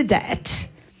know that.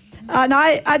 And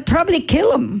I'd probably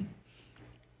kill them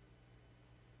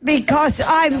because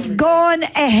I've gone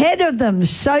ahead of them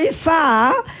so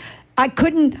far, I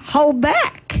couldn't hold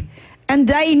back. And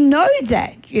they know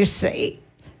that, you see.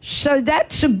 So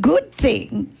that's a good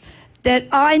thing, that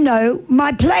I know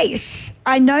my place.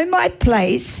 I know my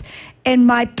place, and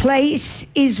my place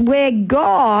is where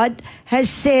God has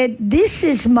said, this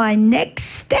is my next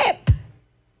step.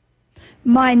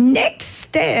 My next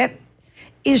step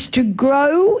is to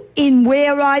grow in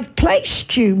where I've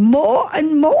placed you more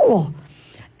and more.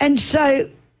 And so,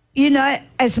 you know,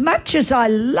 as much as I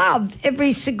love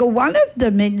every single one of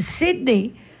them in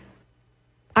Sydney,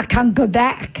 I can't go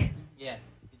back. Yeah,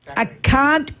 exactly. I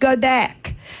can't go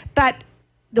back. But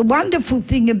the wonderful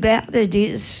thing about it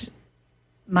is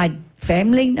my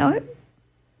family know,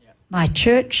 my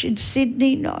church in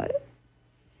Sydney know,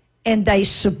 and they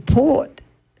support,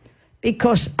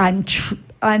 because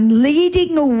I'm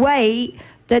leading a way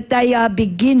that they are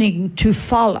beginning to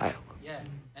follow. Yeah,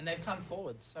 and they've come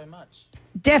forward so much.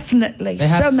 Definitely,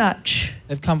 so much.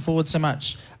 They've come forward so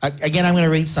much. Again, I'm going to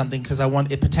read something because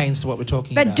it pertains to what we're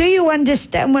talking about. But do you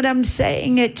understand what I'm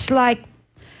saying? It's like,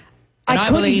 I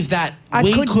believe that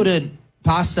we couldn't,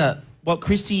 what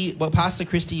Pastor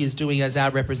Christy is doing as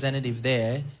our representative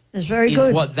there is very is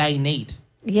good. what they need.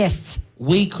 Yes.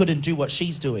 We couldn't do what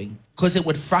she's doing because it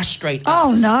would frustrate us.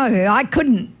 Oh, no, I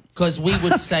couldn't. Because we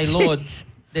would say, Lord,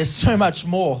 there's so much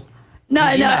more. No,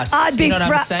 us. I'd be, you know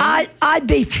what I'm saying? I'd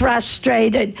be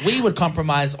frustrated. We would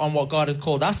compromise on what God had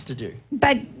called us to do.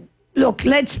 But look,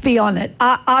 let's be honest.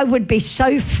 I would be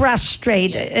so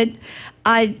frustrated.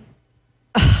 Yeah.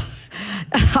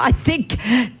 I think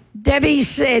Debbie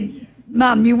said,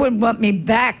 Mum, you wouldn't want me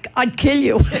back. I'd kill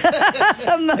you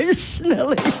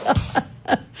emotionally.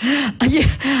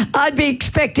 I'd be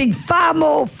expecting far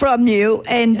more from you,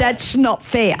 and that's not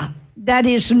fair. That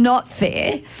is not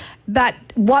fair. But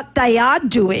what they are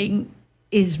doing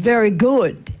is very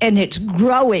good, and it's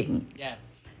growing. Yeah.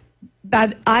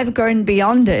 But I've grown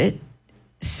beyond it,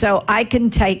 so I can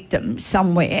take them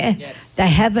somewhere they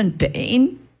haven't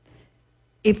been,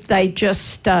 if they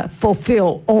just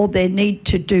fulfill all they need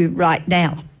to do right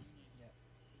now.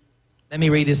 Let me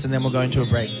read this and then we'll go into a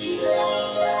break.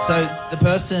 So the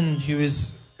person who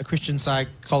is a Christian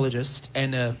psychologist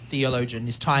and a theologian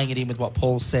is tying it in with what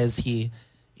Paul says here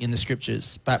in the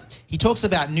scriptures. But he talks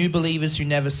about new believers who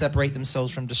never separate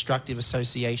themselves from destructive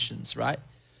associations, right?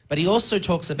 But he also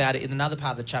talks about it in another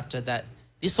part of the chapter that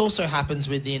this also happens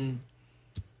within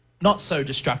not so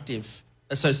destructive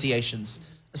associations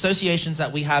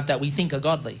that we have that we think are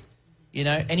godly. You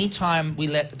know, anytime we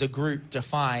let the group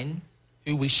define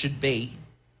who we should be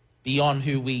beyond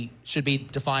who we should be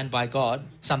defined by God,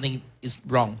 something is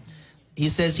wrong. He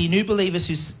says he new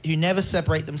believers who never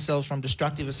separate themselves from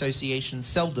destructive associations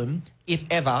seldom, if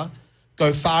ever,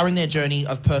 go far in their journey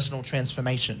of personal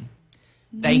transformation.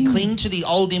 They cling to the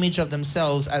old image of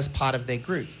themselves as part of their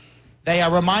group. They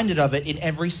are reminded of it in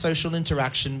every social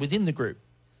interaction within the group.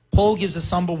 Paul gives a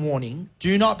somber warning,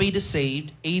 do not be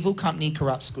deceived, evil company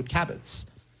corrupts good habits.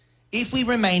 If we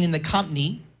remain in the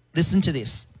company, listen to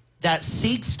this, that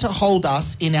seeks to hold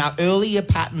us in our earlier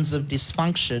patterns of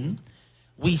dysfunction,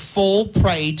 we fall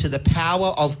prey to the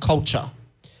power of culture.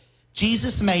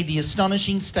 Jesus made the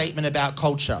astonishing statement about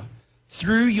culture.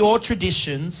 Through your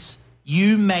traditions,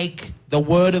 you make the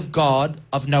word of God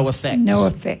of no effect. No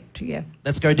effect, yeah.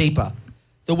 Let's go deeper.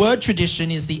 The word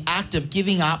tradition is the act of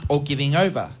giving up or giving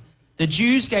over. The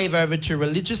Jews gave over to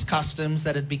religious customs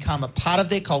that had become a part of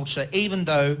their culture, even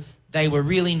though they were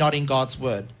really not in God's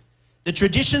word. The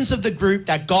traditions of the group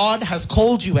that God has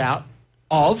called you out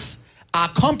of are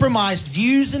compromised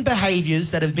views and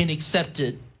behaviors that have been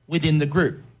accepted within the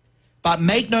group. But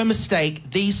make no mistake,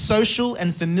 these social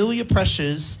and familiar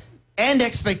pressures and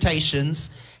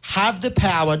expectations have the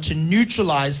power to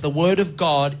neutralize the word of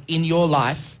God in your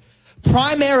life,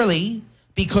 primarily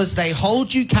because they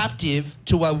hold you captive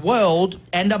to a world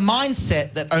and a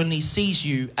mindset that only sees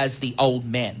you as the old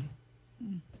man.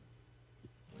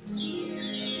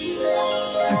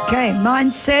 Okay,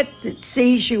 mindset that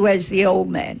sees you as the old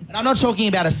man. And I'm not talking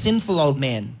about a sinful old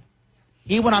man.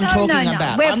 Hear what I'm talking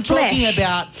about. We're I'm talking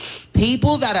about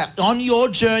people that are on your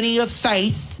journey of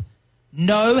faith,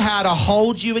 know how to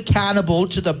hold you accountable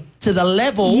to the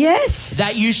level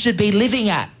that you should be living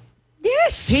at.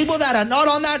 Yes. People that are not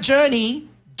on that journey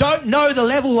don't know the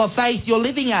level of faith you're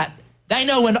living at. They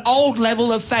know an old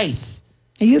level of faith.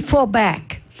 You fall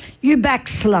back. You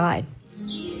backslide.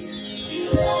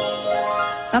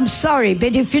 I'm sorry,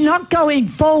 but if you're not going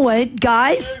forward,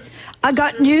 guys, I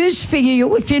got news for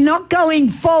you. If you're not going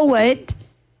forward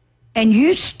and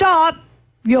you stop,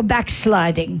 you're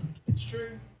backsliding. It's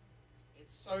true.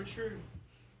 It's so true.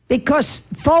 Because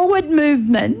forward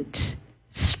movement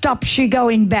stops you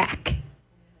going back.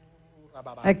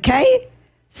 Okay?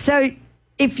 So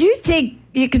if you think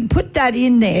you can put that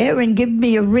in there and give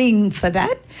me a ring for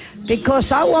that,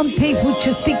 because I want people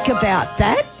to think about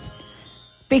that,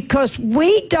 because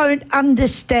we don't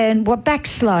understand what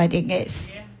backsliding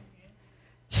is.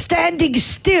 Standing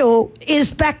still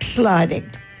is backsliding.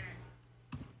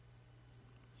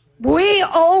 We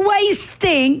always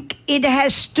think it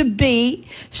has to be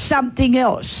something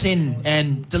else. Sin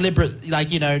and deliberate,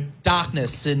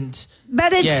 darkness and...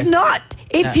 But it's not.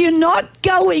 If you're not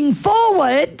going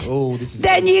forward,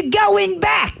 then you're going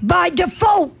back by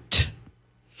default.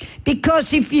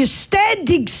 Because if you're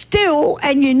standing still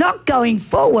and you're not going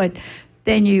forward,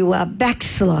 then you are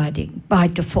backsliding by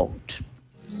default.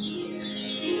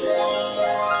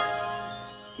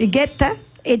 You get that?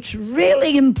 It's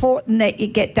really important that you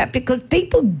get that, because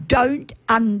people don't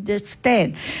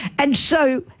understand. And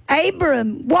so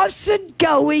Abram wasn't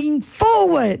going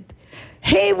forward.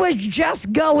 He was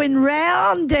just going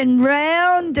round and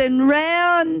round and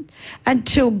round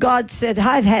until God said,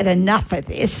 I've had enough of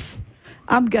this.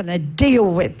 I'm going to deal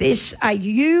with this. Are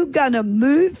you going to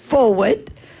move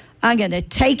forward? I'm going to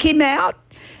take him out,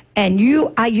 and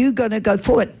are you going to go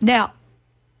forward? Now,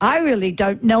 I really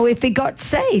don't know if he got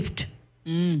saved.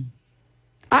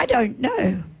 I don't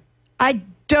know. I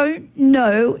don't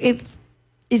know if,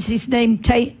 is his name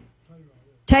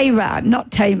Terah,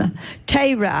 not Tamar,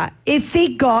 Terah, if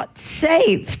he got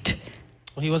saved.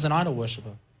 Well, he was an idol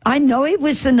worshipper. I know he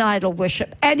was an idol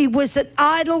worshipper, and he was an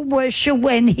idol worshiper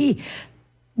when he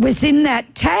was in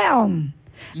that town,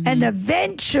 and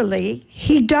eventually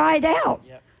he died out.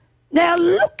 Yep. Now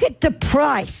look at the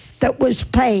price that was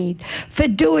paid for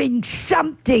doing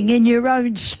something in your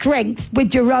own strength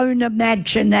with your own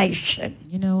imagination.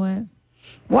 You know what?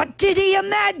 What did he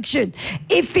imagine?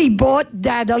 If he brought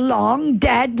Dad along,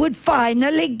 Dad would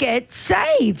finally get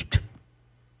saved.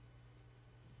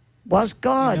 Was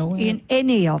God in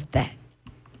any of that?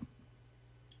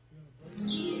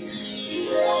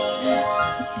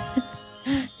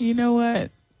 You know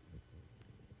what?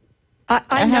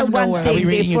 I know one thing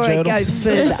before I go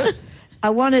further. I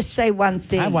want to say one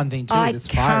thing. I have one thing too. I That's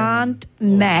can't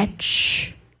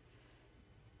match,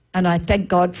 and I thank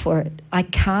God for it, I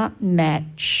can't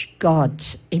match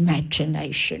God's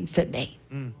imagination for me.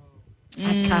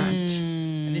 I can't.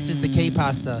 And this is the key,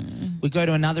 Pastor. We go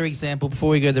to another example before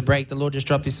we go to the break. The Lord just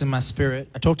dropped this in my spirit.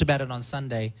 I talked about it on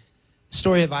Sunday. The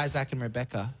story of Isaac and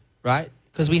Rebekah, right?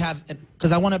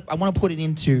 Because I want to put it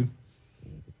into,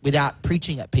 without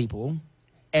preaching at people,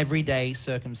 everyday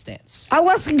circumstance. I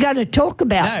wasn't going to talk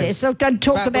about this. I was going to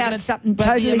talk about something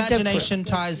totally different. But the imagination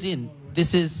ties in.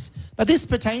 But this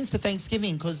pertains to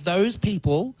Thanksgiving, because those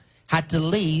people had to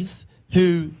leave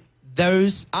who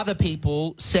those other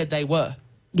people said they were.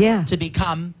 Yeah. To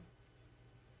become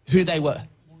who they were.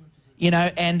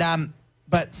 And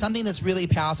but something that's really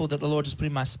powerful that the Lord just put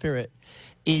in my spirit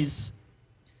is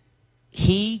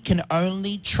He can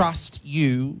only trust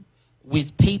you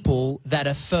with people that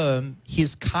affirm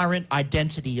His current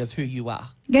identity of who you are.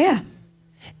 Yeah.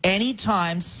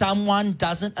 Anytime someone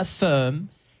doesn't affirm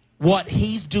what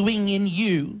He's doing in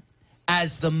you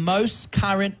as the most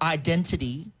current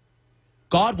identity,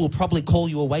 God will probably call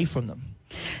you away from them.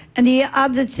 And the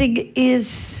other thing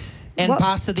is... And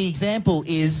Pastor, the example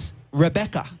is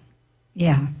Rebekah.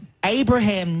 Yeah.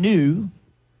 Abraham knew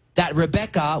that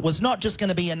Rebekah was not just going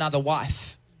to be another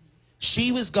wife.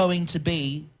 She was going to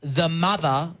be the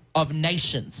mother of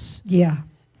nations. Yeah.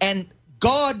 And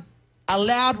God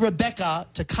allowed Rebekah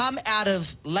to come out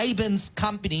of Laban's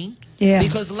company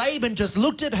because Laban just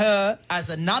looked at her as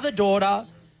another daughter,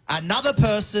 another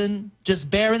person, just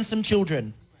bearing some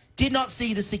children. Did not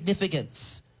see the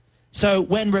significance. So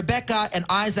when Rebekah and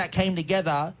Isaac came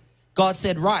together, God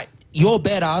said, right, you're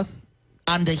better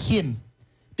under him,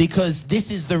 because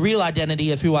this is the real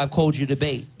identity of who I've called you to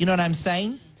be. You know what I'm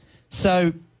saying?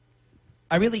 So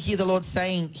I really hear the Lord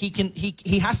saying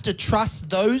he has to trust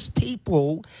those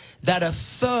people that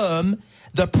affirm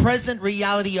the present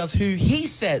reality of who he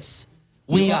says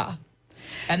we are.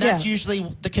 And that's usually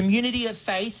the community of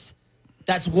faith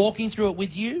that's walking through it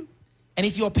with you. And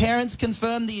if your parents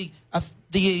confirm the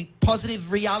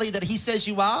positive reality that he says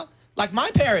you are, like my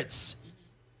parents,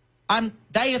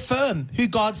 they affirm who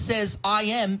God says I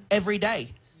am every day.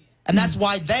 And that's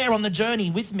why they're on the journey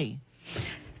with me.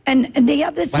 And the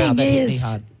other thing is,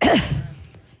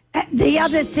 the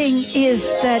other thing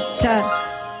is that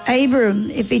Abram,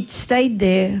 if he'd stayed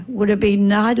there, would have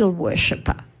been an idol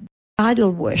worshipper.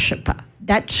 Idol worshipper.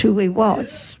 That's who he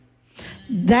was.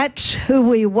 That's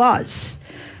who he was.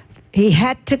 He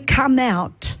had to come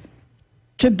out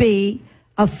to be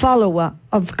a follower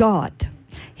of God.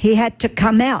 He had to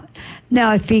come out.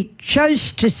 Now, if he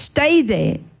chose to stay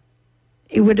there,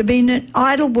 he would have been an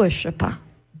idol worshipper.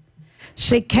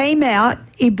 So he came out,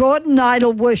 he brought an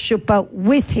idol worshipper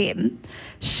with him,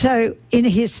 so in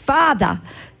his father.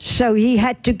 So he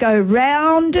had to go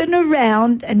round and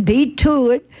around and be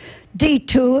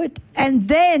detoured, and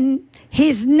then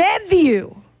his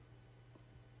nephew,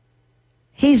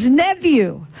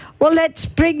 well, let's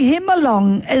bring him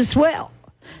along as well.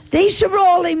 These are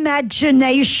all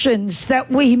imaginations that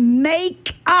we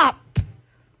make up.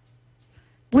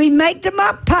 We make them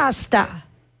up, Pastor.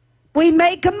 We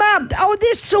make them up. Oh,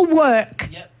 this will work.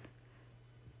 Yep.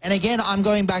 And again, I'm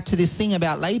going back to this thing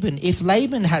about Laban. If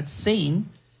Laban had seen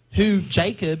who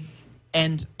Jacob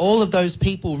and all of those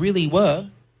people really were,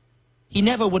 he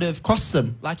never would have crossed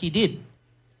them like he did.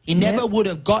 He never would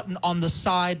have gotten on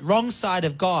the wrong side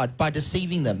of God by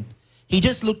deceiving them. He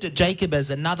just looked at Jacob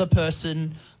as another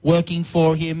person working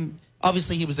for him.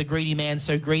 Obviously, he was a greedy man,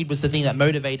 so greed was the thing that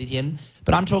motivated him.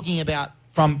 But I'm talking about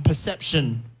from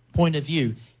perception point of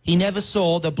view. He never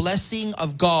saw the blessing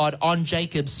of God on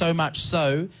Jacob so much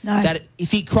so that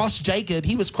if he crossed Jacob,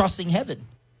 he was crossing heaven.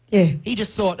 Yeah. He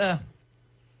just thought,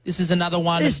 this is another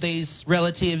one of these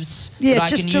relatives that I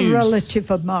can use. Yeah, just a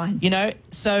relative of mine. You know,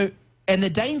 so, and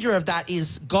the danger of that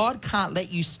is God can't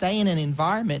let you stay in an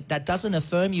environment that doesn't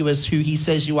affirm you as who he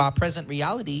says you are, present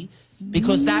reality,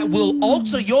 because that will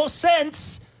alter your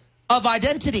sense of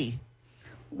identity.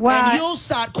 Wow. And you'll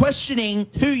start questioning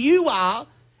who you are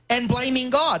and blaming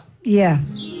God. Yeah.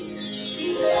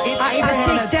 If I Abraham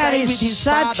think had that stayed is with his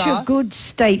such father, a good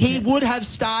statement. he would have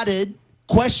started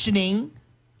questioning,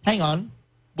 hang on,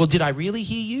 well, did I really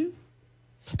hear you?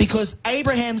 Because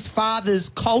Abraham's father's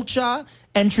culture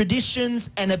and traditions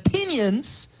and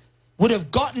opinions would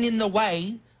have gotten in the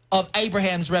way of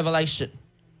Abraham's revelation.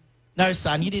 No,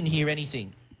 son, you didn't hear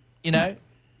anything. You know,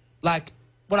 like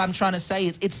what I'm trying to say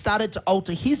is it started to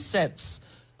alter his sense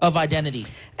of identity.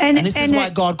 And this is why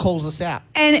God calls us out.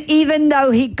 And even though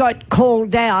he got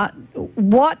called out,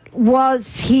 what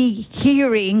was he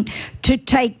hearing to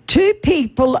take two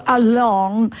people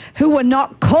along who were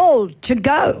not called to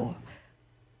go?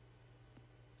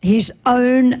 His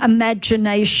own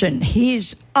imagination,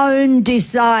 his own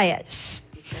desires,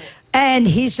 and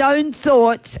his own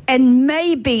thoughts, and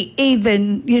maybe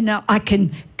even, you know, I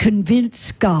can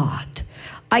convince God.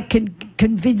 I can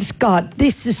convince God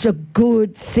this is a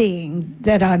good thing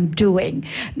that I'm doing.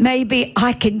 Maybe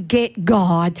I can get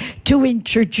God to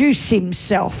introduce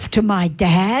himself to my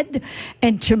dad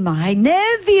and to my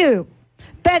nephew.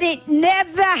 But it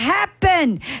never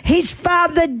happened. His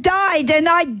father died, and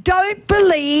I don't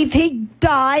believe he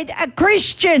died a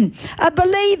Christian, a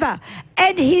believer.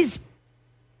 And his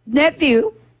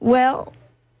nephew, well,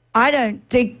 I don't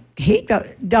think he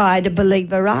died a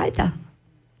believer either.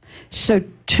 So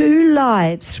 2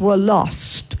 lives were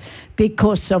lost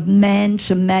because of man's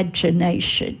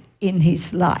imagination in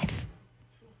his life.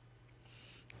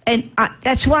 And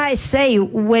that's why I say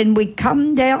when we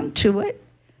come down to it,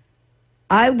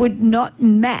 I would not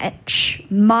match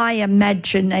my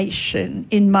imagination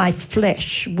in my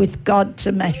flesh with God's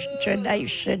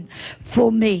imagination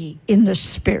for me in the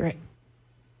spirit.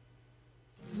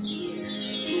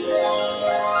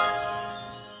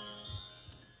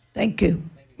 Thank you.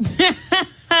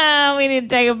 We need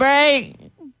to take a break.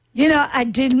 You know, I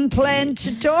didn't plan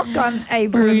to talk on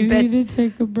Abram, but need to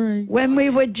take a break. when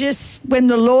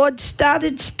the Lord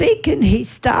started speaking, he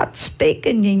starts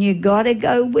speaking, and you got to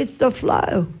go with the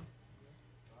flow.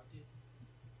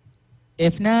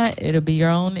 If not, it'll be your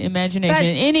own imagination. But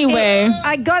Anyway.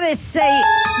 I got to say,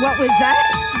 what was that?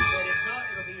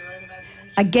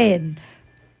 Again,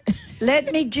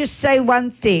 let me just say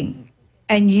one thing,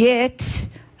 and yet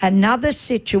another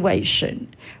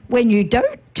situation when you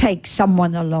don't take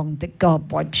someone along that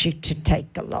God wants you to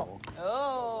take along.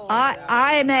 Oh,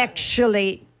 I am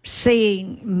actually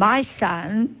seeing my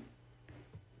son,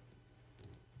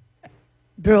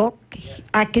 Brooke,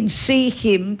 I can see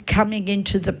him coming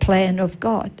into the plan of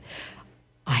God.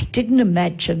 I didn't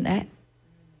imagine that.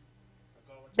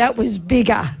 That was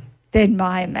bigger than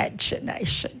my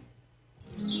imagination.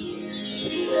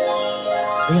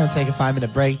 We're going to take a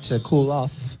 5-minute break to cool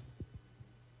off.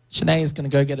 Shanae is going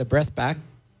to go get her breath back.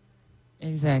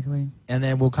 exactly. And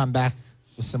then we'll come back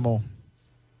with some more.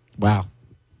 Wow.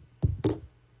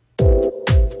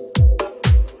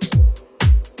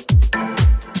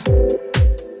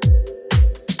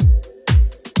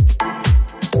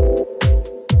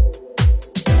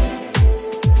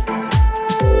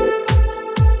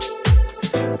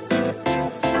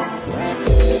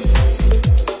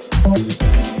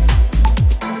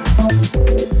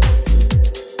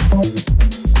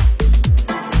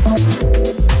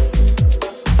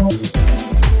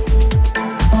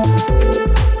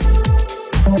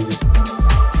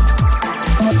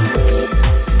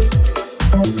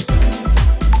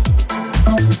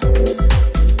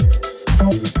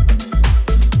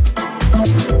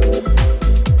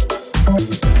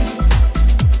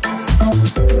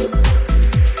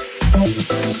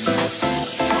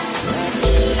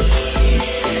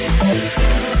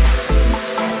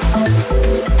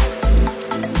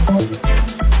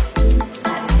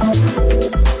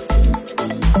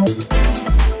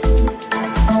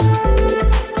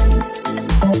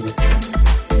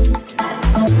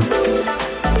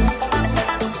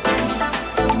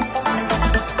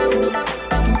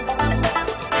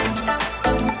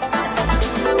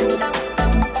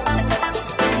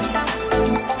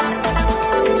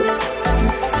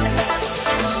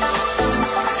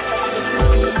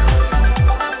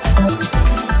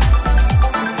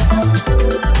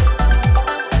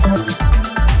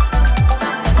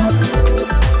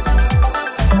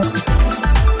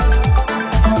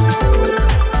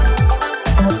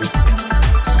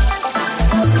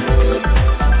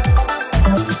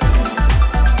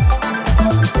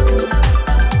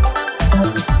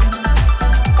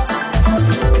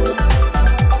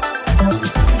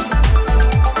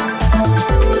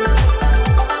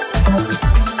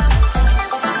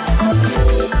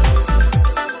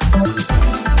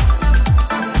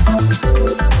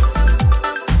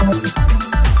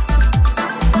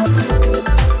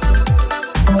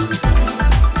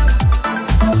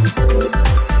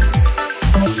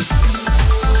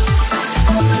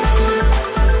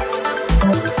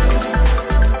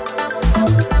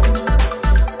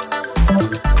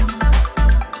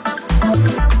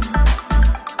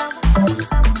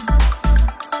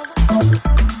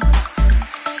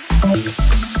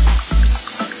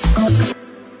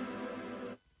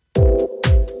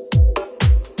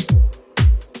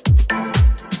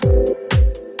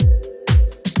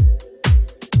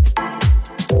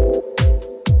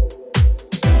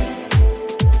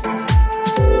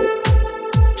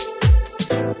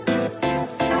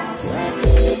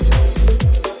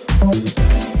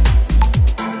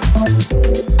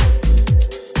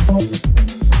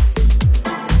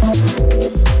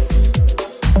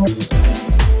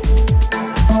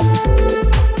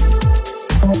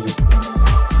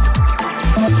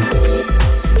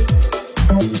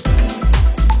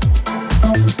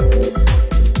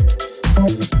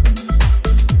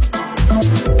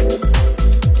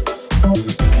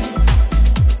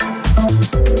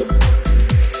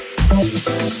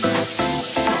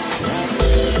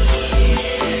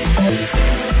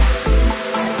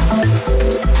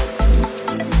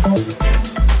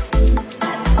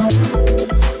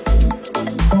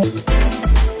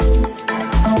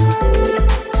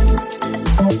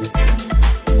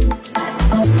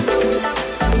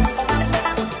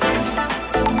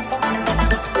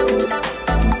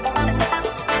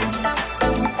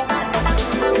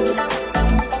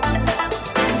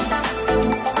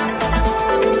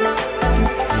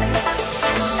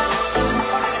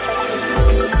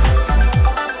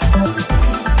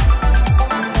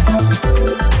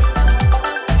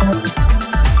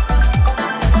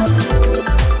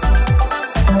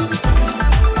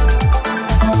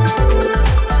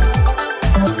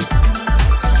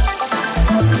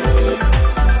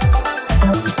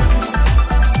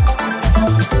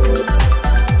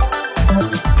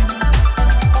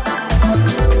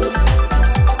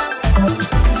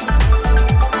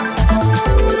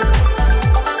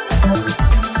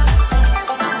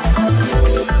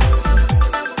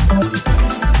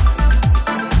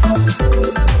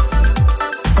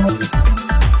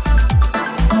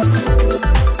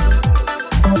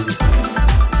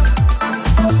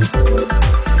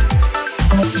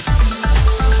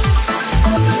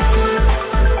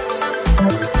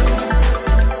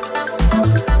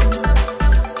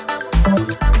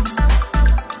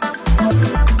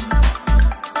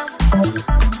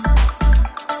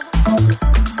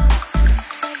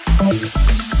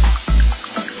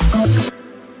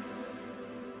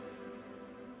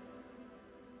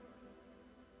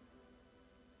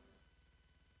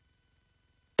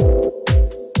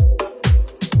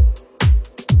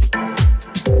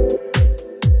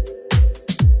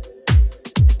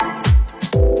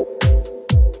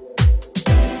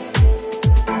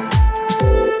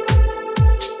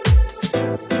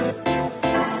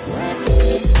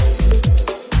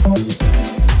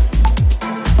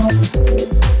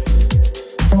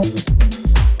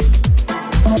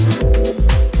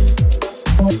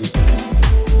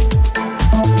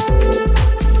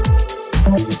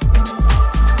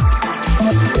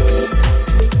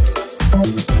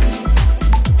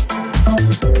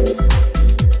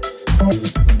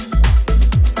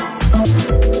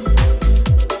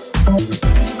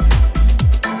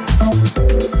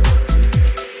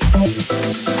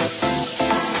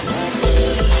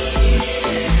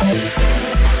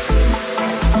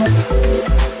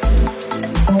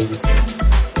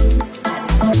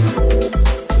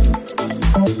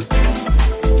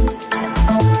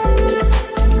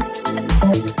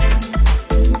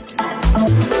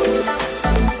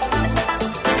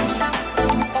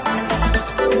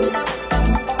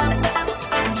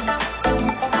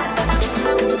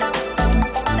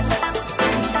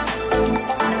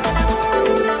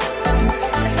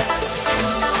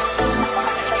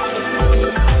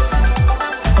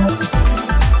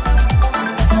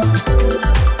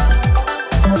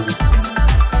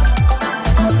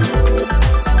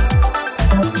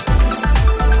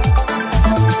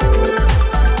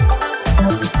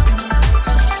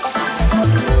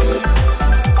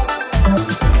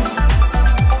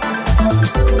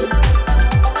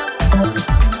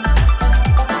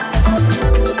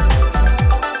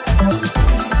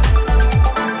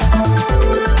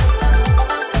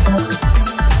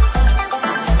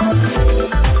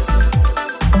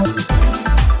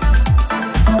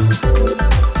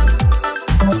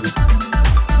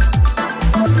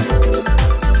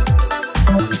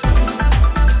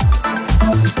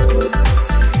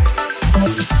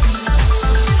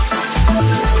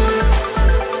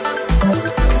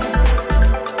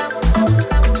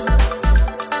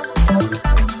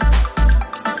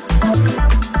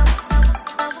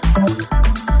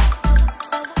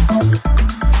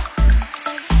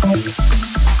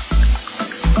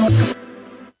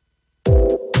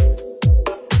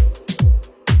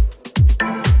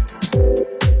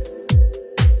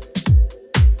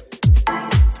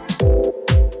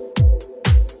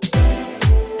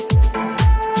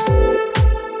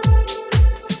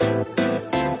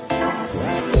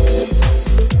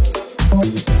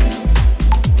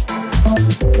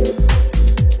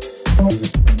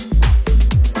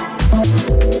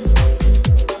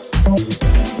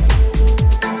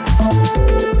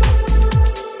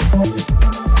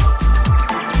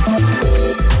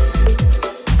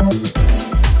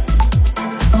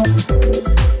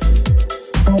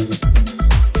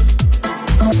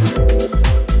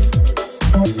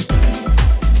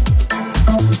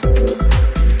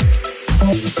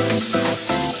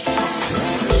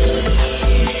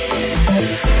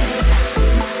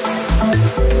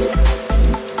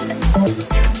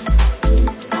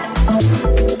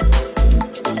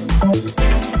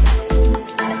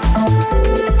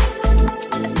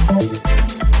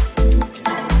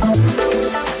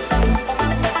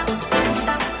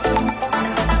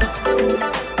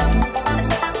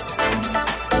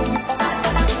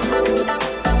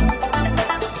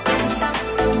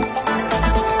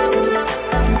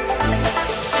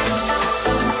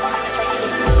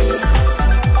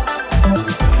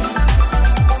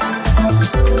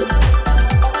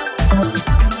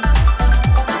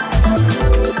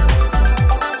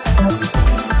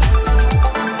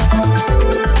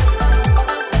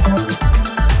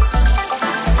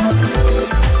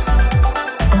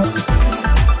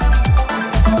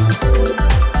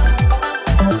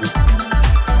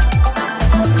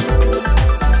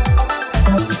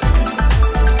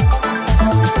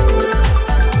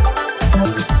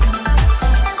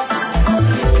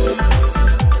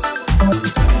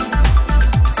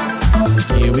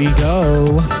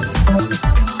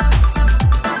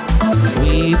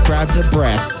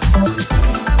 breath.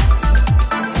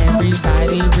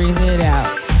 Everybody breathe it out.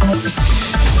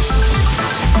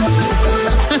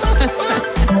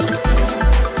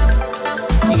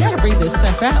 You gotta breathe this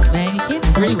stuff out, man. You can't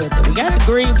agree with it. We gotta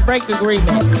break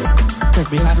agreement.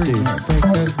 We have to. Break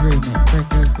agreement.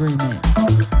 Break agreement.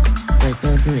 Break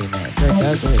agreement. Break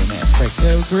agreement. Break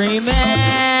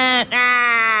agreement.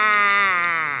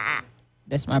 Ah!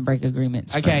 That's my break agreement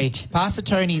speech. Okay, Pastor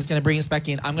Tony is going to bring us back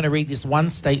in. I'm going to read this one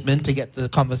statement to get the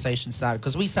conversation started,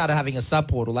 because we started having a sub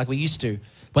portal like we used to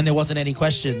when there wasn't any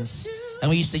questions, and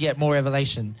we used to get more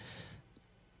revelation.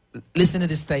 Listen to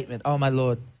this statement. Oh, my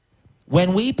Lord.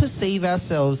 When we perceive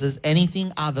ourselves as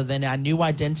anything other than our new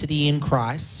identity in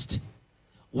Christ,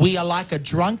 we are like a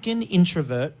drunken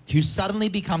introvert who suddenly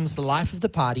becomes the life of the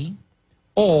party,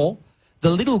 or the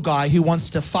little guy who wants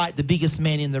to fight the biggest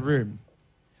man in the room.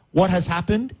 What has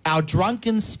happened? Our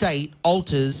drunken state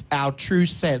alters our true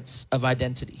sense of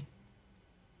identity.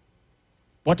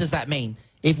 What does that mean?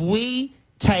 If we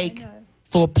take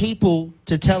for people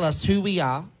to tell us who we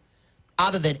are,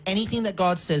 other than anything that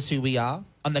God says who we are,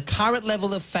 on the current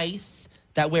level of faith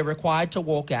that we're required to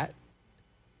walk at,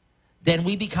 then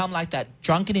we become like that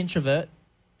drunken introvert,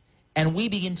 and we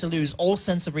begin to lose all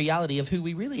sense of reality of who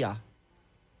we really are.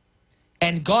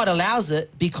 And God allows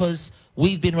it because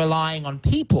we've been relying on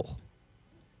people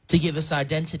to give us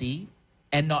identity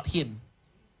and not Him.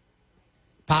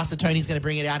 Pastor Tony's going to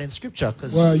bring it out in Scripture.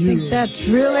 Well, I think that's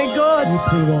really good. You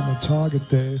put it on the target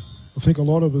there. I think a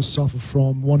lot of us suffer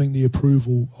from wanting the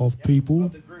approval of people,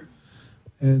 Of the group.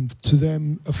 and to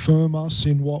them affirm us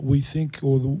in what we think,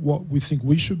 or what we think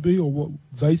we should be, or what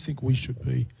they think we should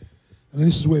be. And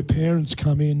this is where parents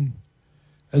come in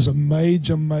as a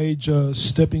major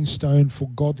stepping stone for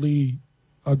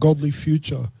a godly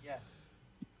future. Yeah.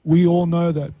 We all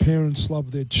know that parents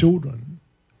love their children,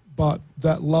 but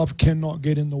that love cannot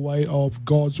get in the way of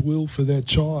God's will for their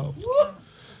child.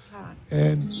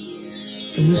 And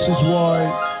this is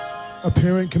why a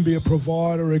parent can be a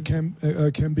provider, it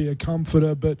can be a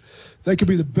comforter, but they can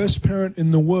be the best parent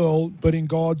in the world, but in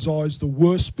God's eyes, the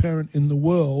worst parent in the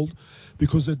world,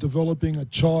 because they're developing a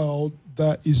child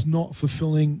that is not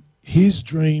fulfilling His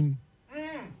dream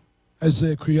as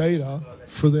their creator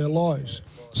for their lives.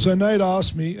 So Nate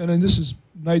asked me, and then this is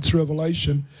Nate's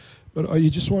revelation, but he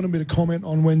just wanted me to comment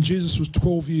on when Jesus was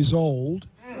 12 years old.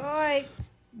 Right.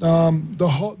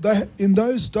 In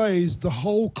those days, the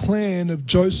whole clan of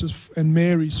Joseph and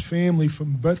Mary's family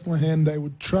from Bethlehem, they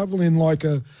would travel in like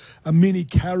a mini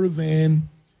caravan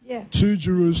to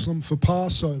Jerusalem for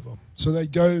Passover. So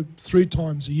they'd go 3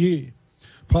 times a year.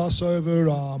 Passover,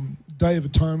 Day of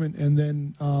Atonement, and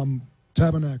then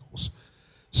Tabernacles.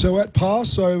 So at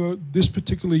Passover, this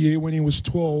particular year when he was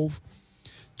 12,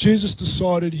 Jesus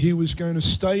decided he was going to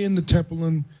stay in the temple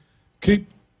and keep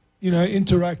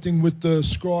interacting with the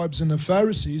scribes and the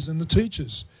Pharisees and the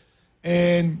teachers.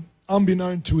 And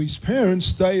unbeknown to his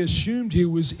parents, they assumed he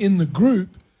was in the group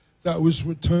that was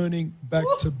returning back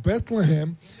to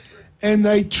Bethlehem. And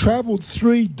they traveled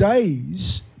 3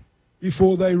 days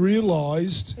before they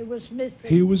realized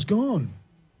he was gone.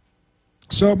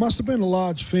 So it must have been a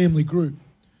large family group,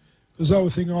 because they were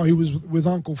thinking, he was with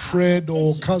Uncle Fred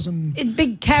or cousin A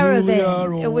big caravan. Julia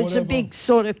or It was whatever. a big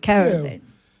sort of caravan.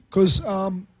 Because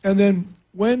and then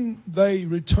when they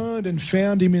returned and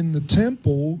found him in the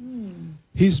temple,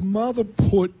 his mother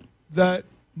put that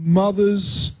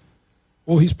his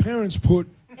parents put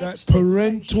that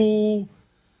parental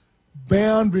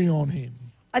boundary on him.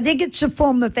 I think it's a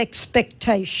form of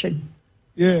expectation.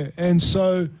 Yeah, and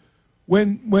so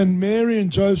when Mary and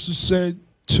Joseph said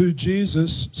to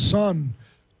Jesus, "Son,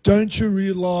 don't you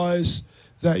realize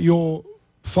that your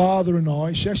father and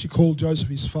I," she actually called Joseph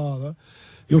his father,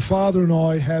 "your father and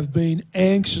I have been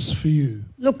anxious for you."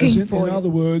 Looking for in you. other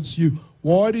words,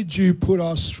 why did you put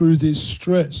us through this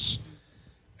stress?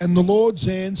 And the Lord's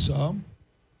answer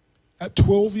at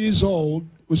 12 years old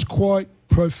was quite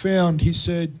profound. He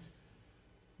said,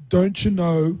 "Don't you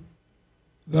know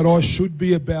that I should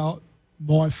be about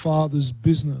my Father's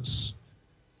business?"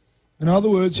 In other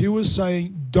words, he was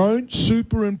saying, don't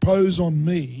superimpose on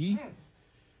me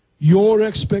your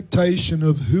expectation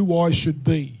of who I should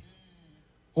be,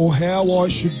 or how I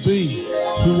should be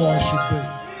who I should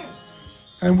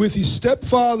be. And with his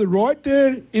stepfather right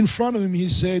there in front of him, he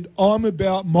said, I'm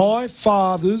about my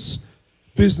Father's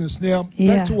business. Now,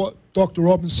 back to what Dr.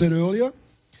 Robbins said earlier.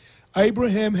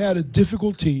 Abraham had a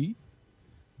difficulty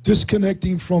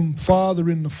disconnecting from Father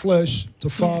in the flesh to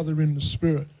Father in the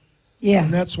spirit. Yeah.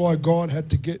 And that's why God had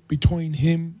to get between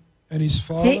him and his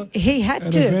father. He had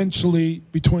and to. eventually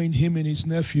between him and his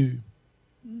nephew.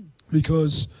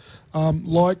 Because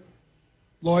like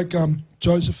like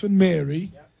Joseph and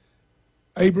Mary,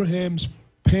 Abraham's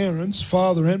parents,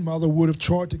 father and mother, would have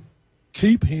tried to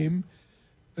keep him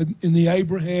in the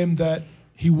Abraham that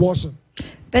he wasn't.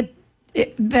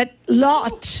 But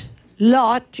Lot,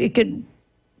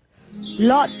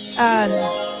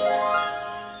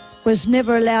 was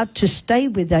never allowed to stay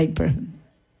with Abraham.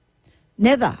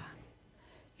 Never.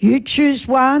 You choose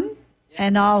one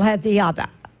and I'll have the other.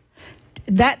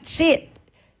 That's it.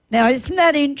 Now, isn't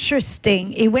that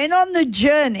interesting? He went on the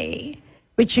journey,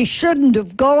 which he shouldn't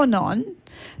have gone on,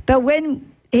 but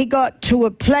when he got to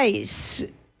a place,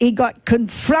 he got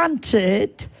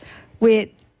confronted with,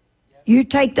 you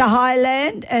take the high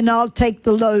land and I'll take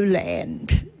the low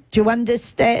land. Do you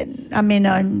understand? I mean,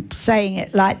 I'm saying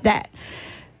it like that.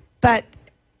 But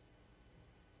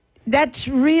that's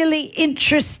really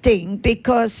interesting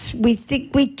because we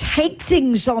think we take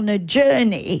things on a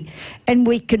journey and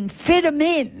we can fit them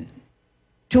in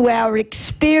to our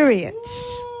experience.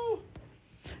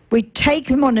 We take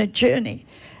them on a journey.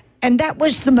 And that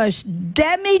was the most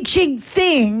damaging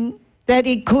thing that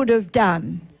he could have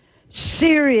done.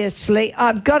 Seriously,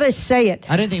 I've got to say it.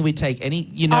 I don't think we take any,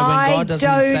 when God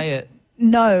doesn't say it.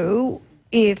 No,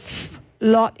 if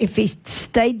he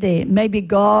stayed there, maybe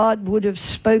God would have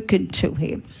spoken to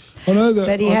him. I know that,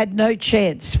 but he had no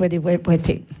chance when he went with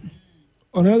him.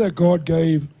 I know that God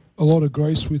gave a lot of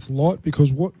grace with Lot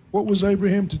because what was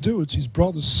Abraham to do? It's his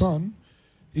brother's son.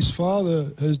 His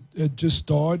father had just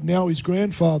died. Now his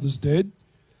grandfather's dead.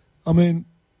 I mean,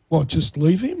 what, just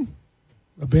leave him?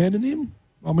 Abandon him?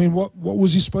 I mean, what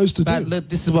was he supposed to do? But look,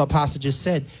 this is what Pastor just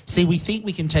said. See, we think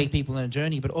we can take people on a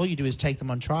journey, but all you do is take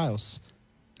them on trials.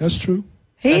 That's true.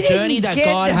 A journey that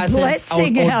God hasn't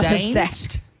ordained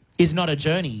that is not a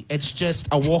journey. It's just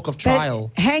a walk of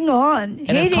trial. But hang on.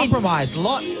 And a compromise.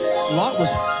 Lot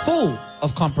was full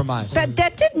of compromise. But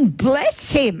that didn't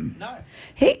bless him. No.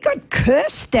 He got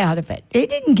cursed out of it. He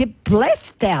didn't get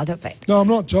blessed out of it. No, I'm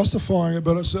not justifying it,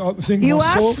 but I think you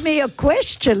myself... asked me a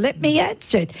question. Let me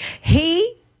answer it.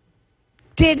 He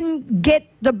didn't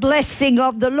get the blessing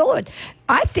of the Lord.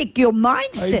 I think your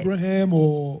mindset... Abraham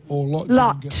or Lot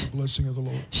didn't get the blessing of the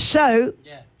Lord. So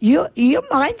your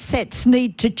mindsets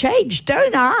need to change.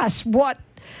 Don't ask what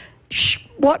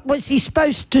was he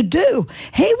supposed to do.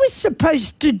 He was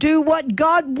supposed to do what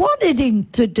God wanted him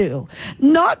to do,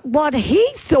 not what he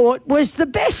thought was the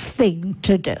best thing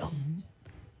to do.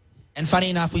 And funny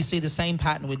enough, we see the same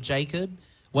pattern with Jacob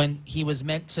when he was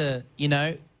meant to,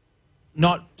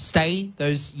 not stay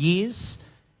those years,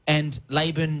 and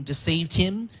Laban deceived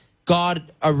him. God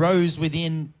arose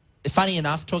within, funny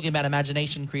enough, talking about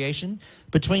imagination creation,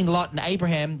 between Lot and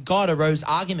Abraham, God arose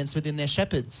arguments within their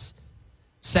shepherds,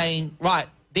 saying, right,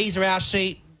 these are our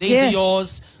sheep, these are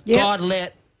yours. God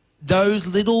let those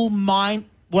little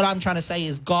what I'm trying to say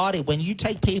is God, when you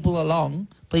take people along,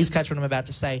 please catch what I'm about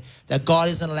to say, that God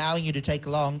isn't allowing you to take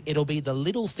along, it'll be the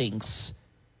little things,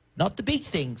 not the big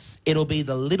things. It'll be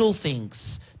the little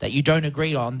things that you don't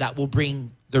agree on that will bring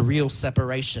the real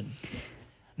separation.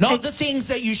 Not the things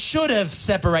that you should have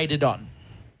separated on,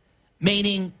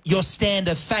 meaning your stand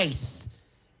of faith.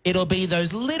 It'll be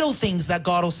those little things that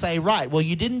God will say, right, well,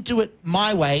 you didn't do it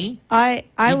my way. You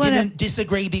didn't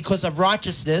disagree because of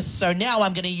righteousness, so now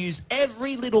I'm going to use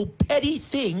every little petty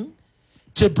thing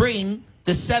to bring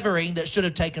the severing that should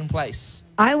have taken place.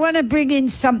 I want to bring in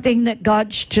something that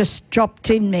God's just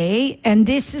dropped in me, and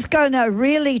this is going to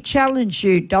really challenge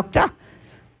you, Doctor.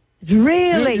 It's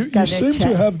really going to You seem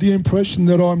to have the impression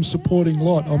that I'm supporting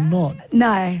Lot. I'm not.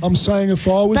 No. I'm saying if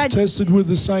I was tested with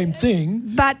the same thing,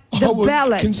 but the I would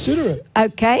balance, consider it.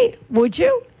 Okay, would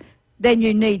you? Then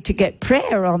you need to get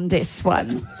prayer on this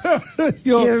one.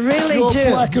 You really your do.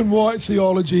 Black and white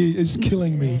theology is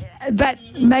killing me. But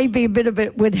maybe a bit of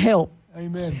it would help.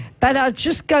 Amen. But I was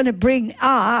just going to bring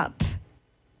up,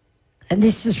 and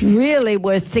this is really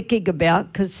worth thinking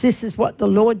about because this is what the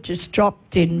Lord just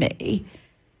dropped in me.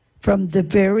 From the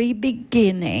very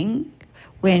beginning,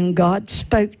 when God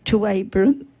spoke to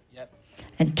Abram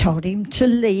and told him to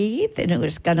leave, and it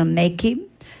was going to make him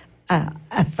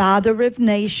a father of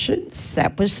nations,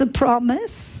 that was the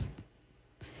promise.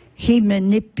 He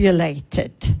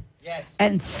manipulated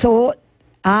and thought,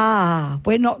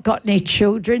 we're not got any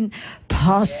children.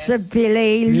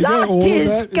 Possibly Lot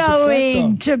is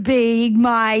going to be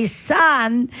my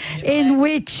son, in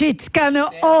which it's going to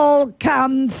all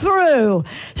come through.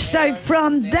 So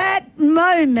from that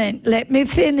moment, let me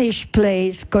finish,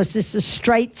 please, because this is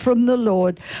straight from the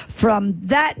Lord. From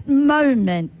that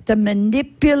moment, the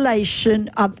manipulation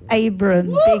of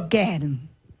Abram began.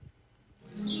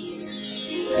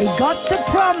 He got the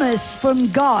promise from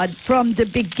God from the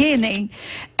beginning,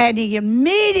 and he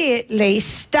immediately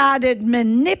started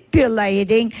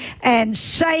manipulating and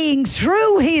saying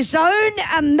through his own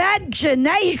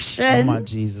imagination Oh, my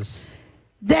Jesus.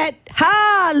 that,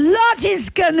 Lot is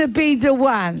going to be the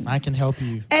one. I can help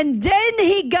you. And then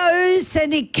he goes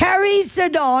and he carries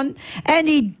it on and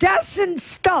he doesn't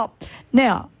stop.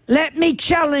 Now, let me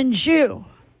challenge you.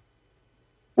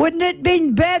 Wouldn't it have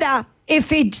been better if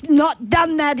he'd not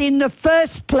done that in the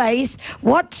first place?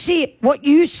 What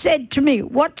you said to me,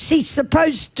 what's he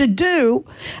supposed to do?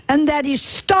 And that he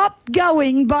stopped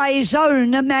going by his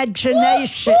own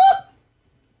imagination.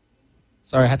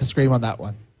 Sorry, I had to scream on that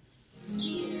one.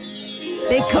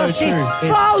 Because so it true. It's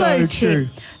followed so true. him.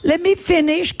 Let me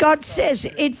finish. God says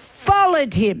it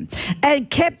followed him and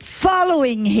kept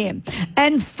following him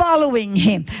and following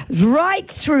him right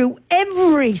through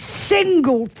every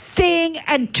single thing,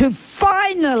 and to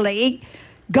finally,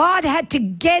 God had to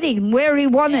get him where he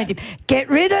wanted him. Get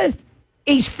rid of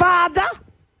his father,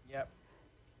 Yep.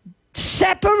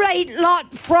 separate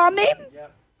Lot from him,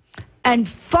 Yep. and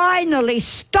finally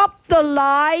stop the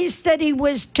lies that he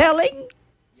was telling.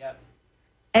 Yep.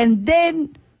 And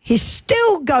then he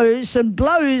still goes and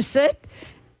blows it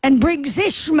and brings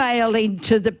Ishmael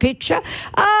into the picture.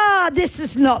 This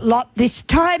is not Lot this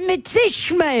time. It's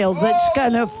Ishmael that's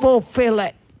going to fulfill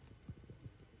it.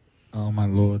 Oh, my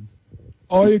Lord.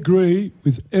 I agree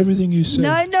with everything you said.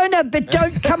 No, but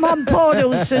don't come on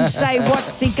portals and say,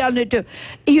 what's he going to do?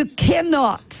 You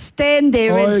cannot stand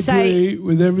there I and say... agree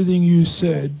with everything you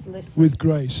said with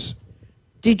grace.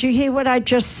 Did you hear what I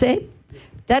just said?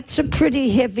 That's a pretty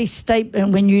heavy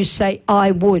statement when you say,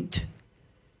 I would.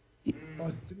 I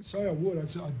didn't say I would. I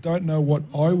said I don't know what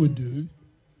I would do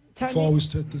if I Tony,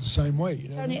 was the same way. You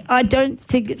know? Tony, I don't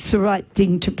think it's the right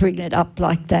thing to bring it up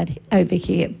like that over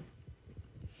here.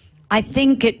 I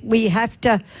think we have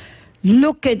to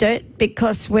look at it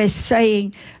because we're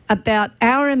saying about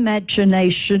our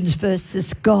imaginations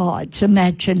versus God's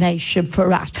imagination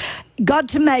for us.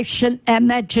 God's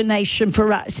imagination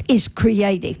for us is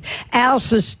creative.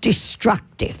 Ours is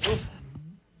destructive.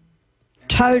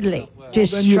 Totally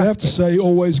destructive. Then you have to say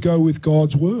always go with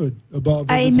God's word above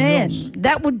everything Amen. else.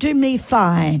 That would do me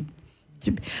fine.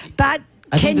 But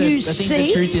I can think you I think see?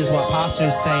 the truth is what Pastor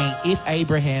is saying. If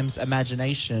Abraham's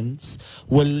imaginations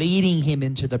were leading him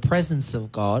into the presence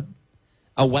of God,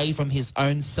 away from his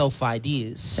own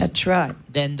self-ideas, That's right.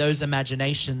 then those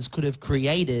imaginations could have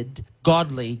created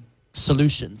godly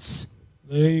solutions.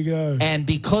 There you go. And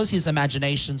because his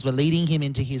imaginations were leading him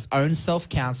into his own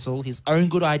self-counsel, his own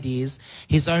good ideas,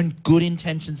 his own good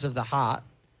intentions of the heart,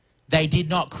 they did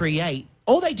not create.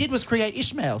 All they did was create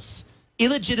Ishmaels,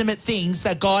 illegitimate things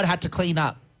that God had to clean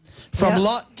up. From Yeah.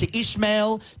 Lot to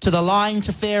Ishmael to the lying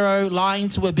to Pharaoh, lying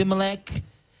to Abimelech,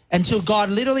 until God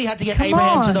literally had to get Come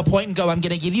Abraham to on. the point and go, I'm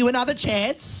going to give you another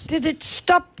chance. Did it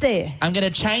stop there? I'm going to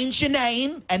change your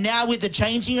name. And now with the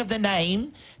changing of the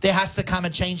name, there has to come a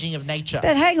changing of nature.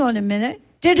 But hang on a minute.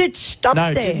 Did it stop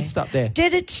No, it there? didn't stop there.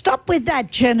 Did it stop with that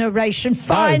generation?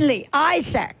 Finally,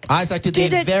 Isaac. Isaac did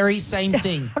Did the it- very same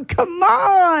thing. Come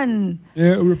on.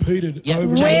 Yeah, repeated. Yeah,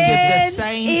 over Jacob, and the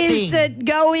same Is thing. it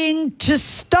going to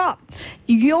stop?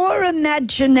 Your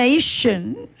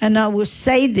imagination, and I will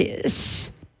say this,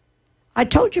 I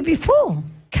told you before,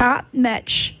 can't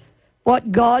match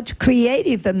what God's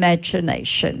creative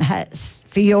imagination has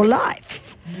for your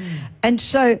life. And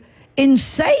so in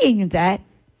saying that,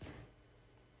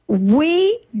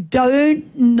 we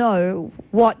don't know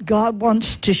what God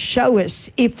wants to show us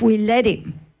if we let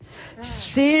him.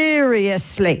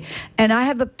 Seriously. And I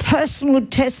have a personal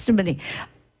testimony.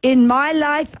 In my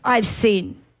life, I've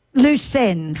seen loose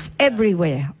ends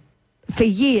everywhere for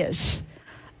years.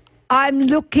 I'm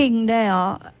looking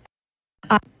now,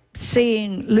 I'm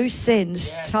seeing loose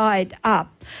ends tied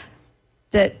up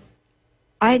that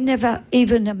I never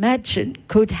even imagined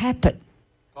could happen.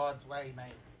 God's way, mate.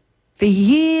 For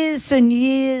years and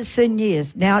years and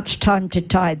years. Now it's time to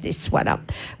tie this one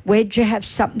up. Where'd you have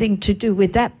something to do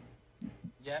with that,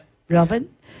 Yep. Robin?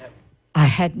 Yep. I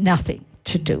had nothing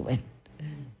to do with it.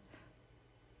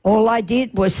 All I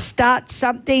did was start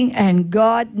something, and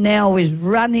God now is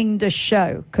running the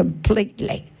show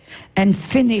completely and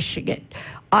finishing it.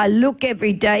 I look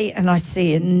every day and I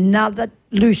see another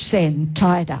loose end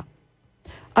tied up.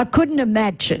 I couldn't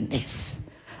imagine this.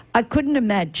 I couldn't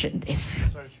imagine this.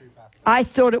 I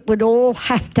thought it would all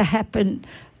have to happen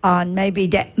on maybe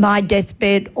my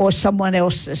deathbed or someone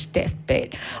else's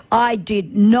deathbed. I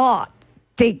did not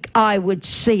think I would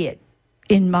see it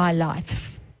in my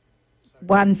life.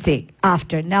 One thing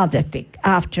after another thing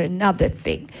after another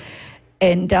thing.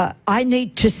 And I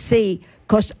need to see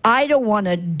because I don't want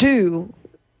to do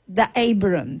the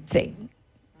Abraham thing.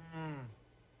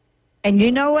 And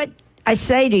you know what I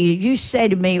say to you? You say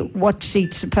to me, what's he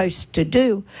supposed to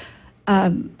do?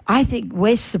 I think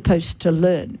we're supposed to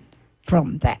learn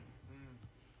from that.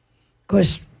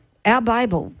 Because our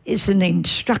Bible is an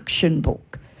instruction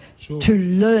book to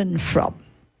learn from,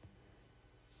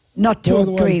 not to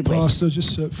agree with. Pastor,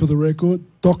 just for the record,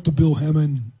 Dr. Bill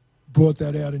Hammond brought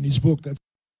that out in his book. That's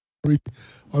why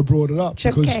I brought it up. It's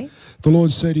because okay. the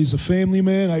Lord said he's a family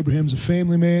man. Abraham's a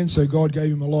family man, so God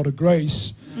gave him a lot of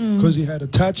grace because he had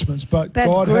attachments. But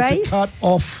God had to cut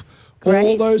off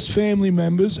all those family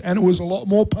members, and it was a lot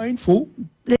more painful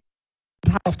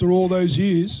after all those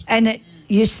years. And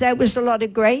you say it was a lot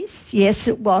of grace? Yes,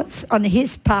 it was on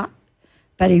his part,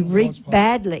 but he reaped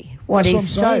badly what he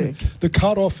sowed. The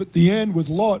cut off at the end with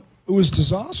Lot, it was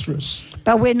disastrous.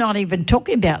 But we're not even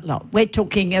talking about Lot. We're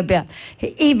talking about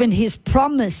even his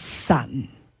promised son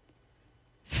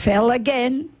fell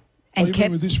again and Even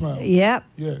kept with Ishmael. Yeah.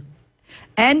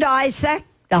 And Isaac,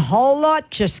 the whole lot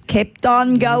just kept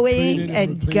on going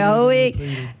and going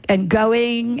and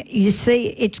going. You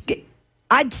see,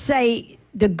 I'd say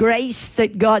the grace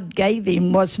that God gave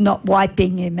him was not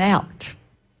wiping him out.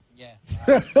 Yeah.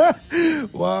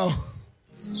 Wow.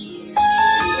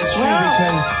 It's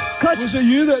true because Was it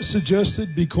you that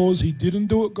suggested because he didn't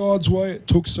do it God's way, it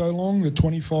took so long, the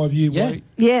 25-year wait?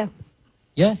 Yeah.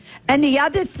 Yeah. And the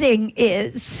other thing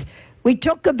is, we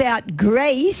talk about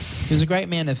grace. He was a great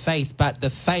man of faith, but the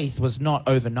faith was not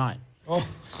overnight. Oh.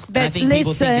 And I think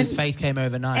people think his faith came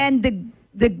overnight. And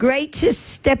the greatest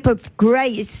step of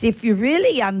grace, if you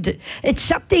really it's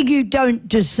something you don't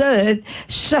deserve.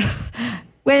 So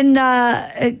when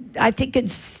I think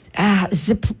it's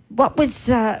what was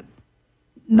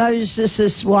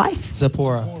Moses' wife?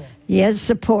 Zipporah. Yeah,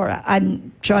 Zipporah.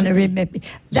 I'm trying to remember.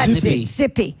 That's Zippy. it,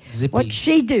 Zippy. Zippy. What'd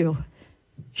she do?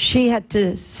 She had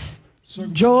to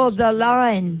draw the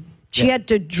line. She had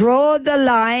to draw the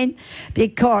line,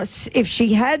 because if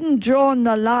she hadn't drawn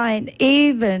the line,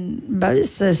 even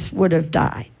Moses would have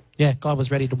died. Yeah, God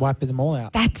was ready to wipe them all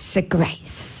out. That's a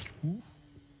grace.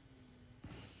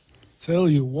 Tell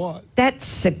you what.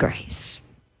 That's a grace.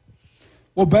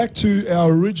 Well, back to our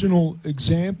original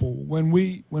example, when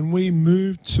we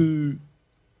moved to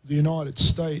the United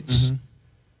States,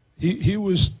 he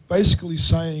was basically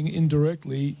saying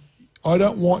indirectly, I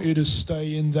don't want you to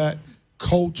stay in that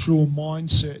cultural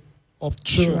mindset of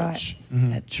church,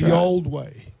 the old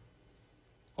way.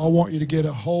 I want you to get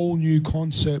a whole new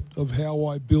concept of how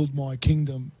I build my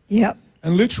kingdom. Yep.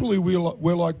 And literally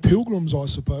we're like pilgrims, I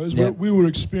suppose. Yep. We were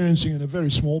experiencing in a very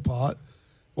small part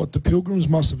what the pilgrims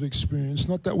must have experienced.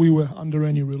 Not that we were under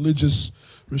any religious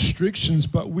restrictions,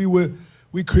 but we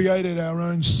created our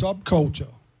own subculture.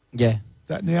 Yeah.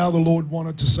 That now the Lord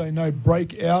wanted to say, no,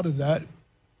 break out of that,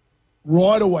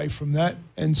 right away from that,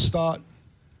 and start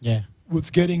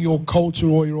with getting your culture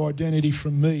or your identity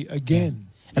from me again.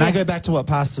 And I go back to what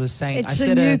Pastor was saying. It's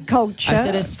a new culture. I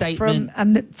said a statement.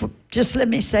 Just let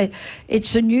me say,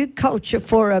 it's a new culture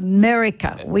for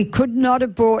America. We could not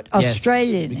have brought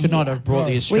Australian. We could not have brought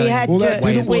the Australian That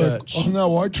way didn't of work. church. Oh,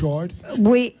 no, I tried.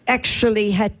 We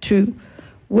actually had to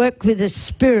work with the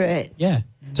Spirit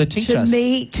to teach to us.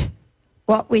 meet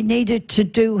what we needed to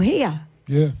do here.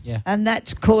 Yeah. And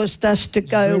that's caused us to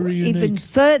go very even unique.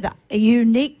 further, a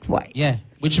unique way. Yeah,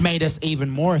 which made us even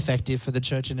more effective for the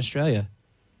church in Australia.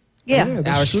 Yeah. Yeah, Our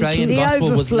that's true Australian too. The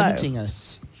gospel was overflow. limiting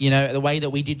us. You know, the way that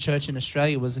we did church in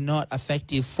Australia was not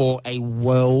effective for a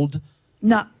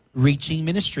world-reaching No.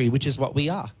 ministry, which is what we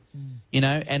are. You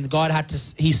know, and God had to,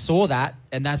 he saw that,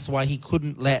 and that's why he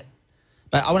couldn't let.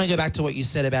 But I want to go back to what you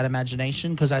said about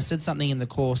imagination, because I said something in the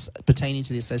course pertaining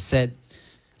to this. I said,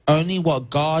 only what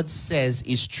God says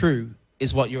is true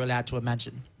is what you're allowed to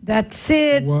imagine. That's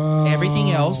it. Wow.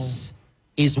 Everything else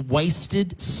is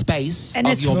wasted space And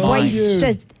of it's your mind.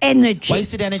 wasted energy.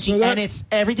 Wasted energy, So that- and it's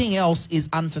everything else is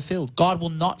unfulfilled. God will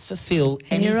not fulfill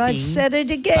anything Here I said it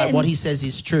again. but what he says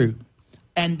is true.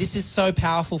 And this is so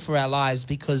powerful for our lives,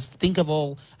 because think of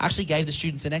all, I actually gave the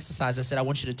students an exercise. I said, I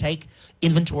want you to take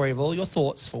inventory of all your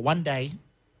thoughts for one day.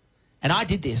 And I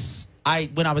did this.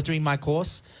 When I was doing my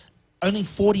course, only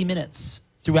 40 minutes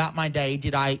throughout my day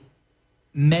did I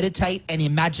meditate and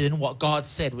imagine what God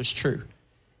said was true.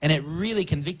 And it really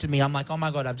convicted me. I'm like, oh my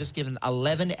God, I've just given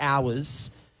 11 hours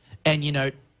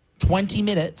and, 20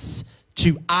 minutes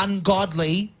to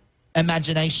ungodly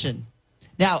imagination.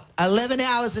 Now, 11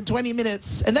 hours and 20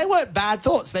 minutes, and they weren't bad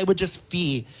thoughts. They were just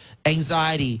fear,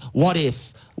 anxiety, what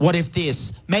if, What if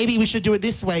this? Maybe we should do it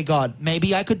this way, God.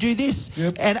 Maybe I could do this.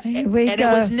 Yep. And Here we it go.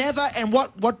 was never, and what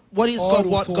is God?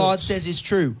 Idle What God thoughts. says is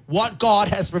true. What God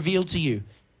has revealed to you.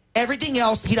 Everything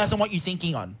else, he doesn't want you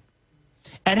thinking on.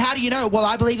 And how do you know? Well,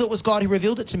 I believe it was God who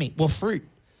revealed it to me. Well, fruit.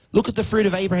 Look at the fruit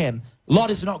of Abraham. Lot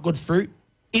is not good fruit.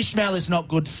 Ishmael is not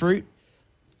good fruit.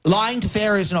 Lying to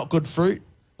Pharaoh is not good fruit.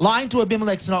 Lying to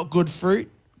Abimelech is not good fruit.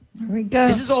 Here we go.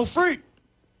 This is all fruit.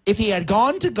 If he had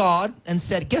gone to God and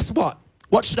said, guess what?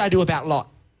 What should I do about Lot?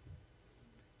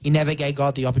 He never gave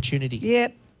God the opportunity.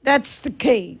 Yep, that's the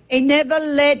key. He never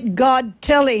let God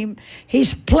tell him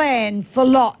his plan for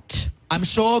Lot. I'm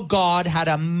sure God had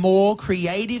a more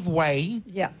creative way,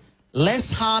 Yeah.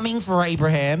 less harming for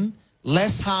Abraham,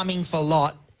 less harming for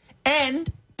Lot,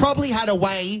 and probably had a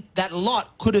way that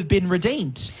Lot could have been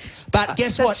redeemed. But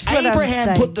guess what? That's what I'm Abraham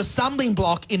saying. put the stumbling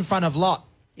block in front of Lot.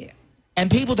 Yeah. And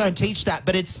people don't teach that,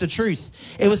 but it's the truth.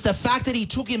 It was the fact that he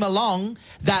took him along,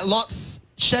 that Lot's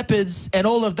shepherds and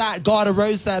all of that, God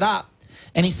arose that up.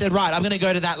 And he said, right, I'm going to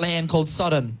go to that land called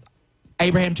Sodom.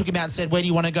 Abraham took him out and said, where do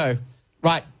you want to go?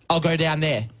 Right, I'll go down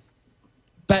there.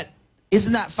 But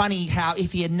isn't that funny how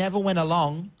if he had never went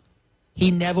along,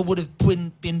 he never would have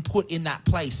been put in that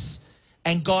place.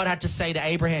 And God had to say to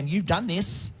Abraham, you've done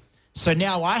this, so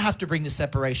now I have to bring the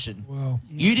separation. Wow.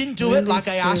 You didn't do it like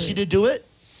I asked you to do it,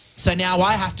 so now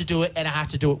I have to do it, and I have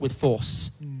to do it with force.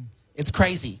 It's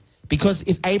crazy. Because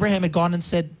if Abraham had gone and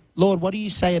said, Lord, what do you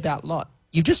say about Lot?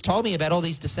 You've just told me about all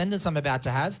these descendants I'm about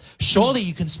to have. Surely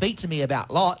you can speak to me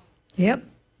about Lot. Yep.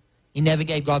 He never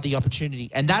gave God the opportunity.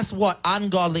 And that's what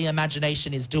ungodly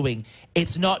imagination is doing.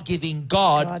 It's not giving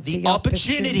God the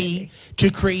opportunity to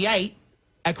create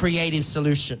a creative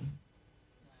solution.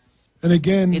 And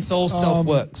again, It's all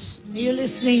self-works. You're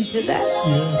listening to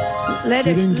that? Yeah, Let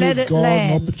didn't let give it God an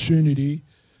land. opportunity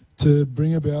to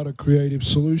bring about a creative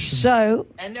solution. So,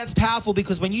 And that's powerful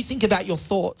because when you think about your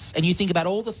thoughts and you think about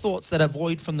all the thoughts that are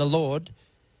void from the Lord,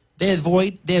 they're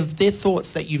void, they're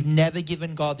thoughts that you've never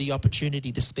given God the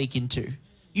opportunity to speak into.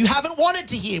 You haven't wanted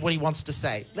to hear what he wants to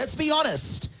say. Let's be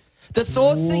honest. The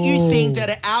thoughts that you think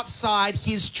that are outside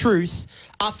his truth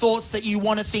are thoughts that you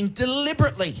want to think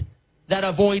deliberately that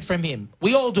are void from him.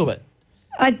 We all do it.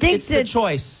 I think It's the that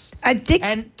choice. I think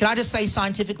And can I just say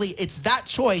scientifically, it's that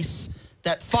choice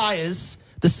that fires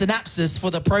the synapses for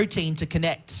the protein to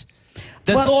connect.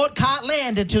 The Well- thought can't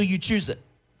land until you choose it.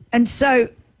 And so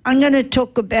I'm going to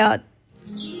talk about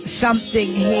something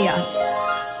here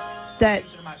that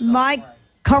my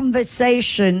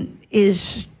conversation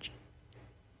is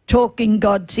talking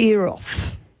God's ear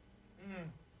off.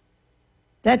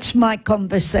 That's my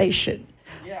conversation.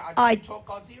 Yeah, I- talk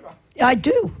God's ear off. I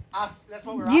do. That's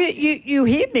what we're You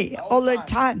hear me all the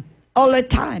time. All the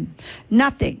time.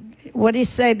 Nothing. What do you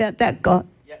say about that, God?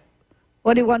 Yep.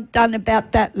 What do you want done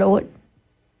about that, Lord?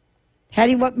 How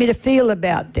do you want me to feel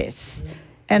about this?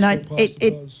 And That's what Pastor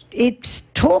does. it's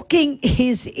talking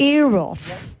his ear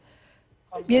off.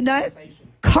 You know,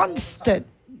 constant,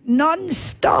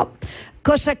 non-stop.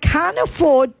 Because I can't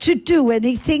afford to do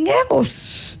anything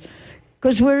else.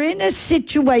 Because we're in a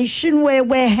situation where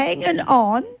we're hanging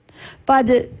on by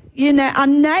our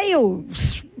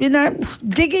nails,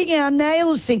 digging our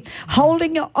nails in,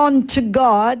 holding on to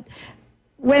God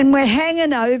when we're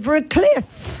hanging over a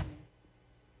cliff.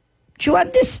 Do you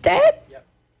understand? Yep.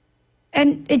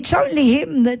 And it's only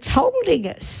him that's holding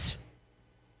us.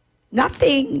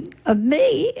 Nothing of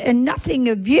me and nothing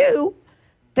of you,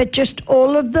 but just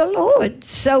all of the Lord.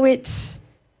 So it's,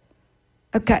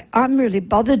 okay, I'm really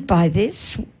bothered by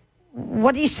this.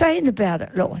 What are you saying about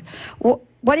it, Lord?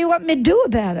 What do you want me to do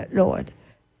about it, Lord?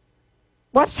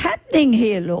 What's happening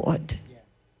here, Lord?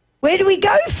 Where do we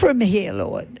go from here,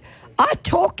 Lord? I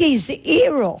talk his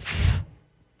ear off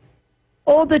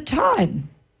all the time.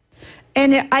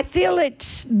 And I feel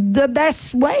it's the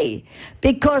best way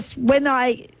because when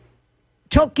I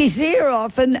took his ear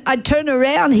off and I turn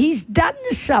around, he's done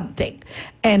something.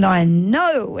 And I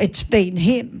know it's been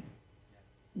him,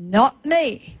 not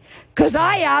me. Because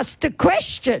I asked a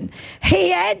question.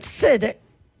 He answered it.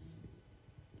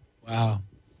 Wow.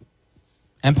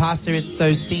 And Pastor, it's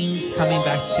those things coming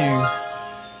back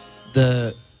to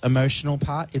the emotional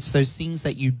part. It's those things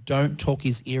that you don't talk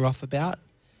his ear off about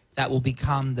that will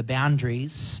become the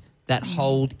boundaries that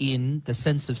hold in the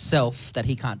sense of self that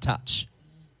he can't touch.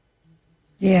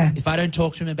 Yeah. If I don't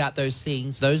talk to him about those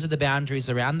things, those are the boundaries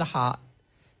around the heart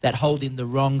that hold in the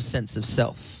wrong sense of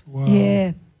self. Wow.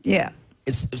 Yeah. Yeah.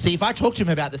 See, if I talk to him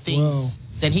about the things,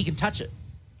 then he can touch it.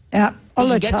 Yeah. All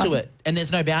He the can get time. to it, and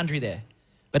there's no boundary there.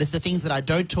 But it's the things that I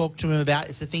don't talk to him about.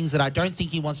 It's the things that I don't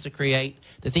think he wants to create,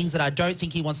 the things that I don't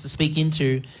think he wants to speak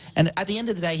into. And at the end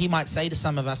of the day, he might say to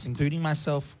some of us, including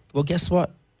myself, well, guess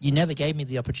what? You never gave me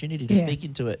the opportunity to speak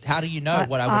into it. How do you know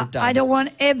what I would have done? I don't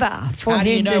want ever for How do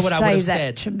you him know to what I would say have that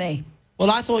said? to me.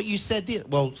 Well, I thought you said this.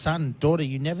 Well, son, daughter,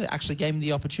 you never actually gave me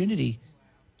the opportunity.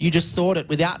 You just thought it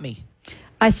without me.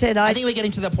 I said, I think we're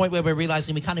getting to the point where we're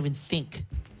realizing we can't even think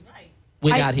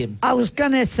without him. I was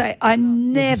going to say, I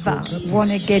never want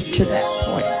to get to that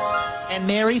point. And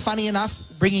Mary, funny enough,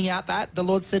 bringing out that, the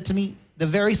Lord said to me the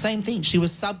very same thing. She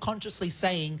was subconsciously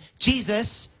saying,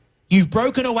 Jesus, you've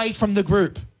broken away from the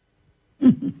group.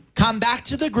 Come back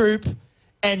to the group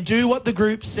and do what the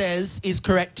group says is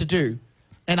correct to do.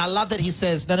 And I love that he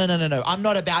says, no. I'm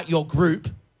not about your group.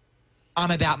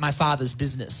 I'm about my Father's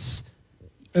business.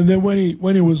 And then when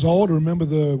he was older, remember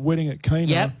the wedding at Cana?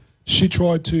 Yep. She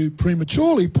tried to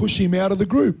prematurely push him out of the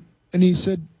group. And he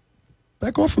said,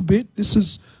 back off a bit. This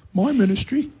is my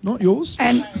ministry, not yours.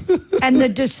 And the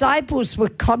disciples were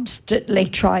constantly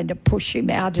trying to push him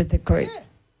out of the group. Yeah.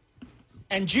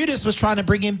 And Judas was trying to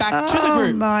bring him back to the Oh,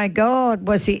 group. my God.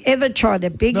 Was he ever trying to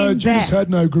bring No, him Judas back? had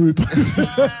no group. But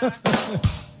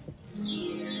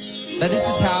this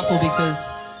is powerful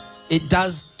because it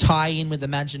does tie in with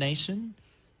imagination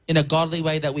in a godly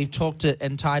way that we've talked it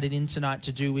and tied it in tonight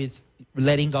to do with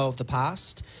letting go of the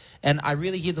past. And I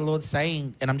really hear the Lord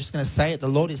saying, and I'm just going to say it, the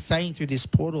Lord is saying through this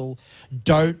portal,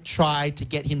 don't try to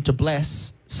get him to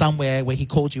bless somewhere where he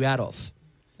called you out of.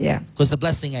 Yeah. Because the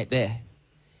blessing ain't there.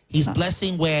 He's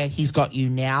blessing where he's got you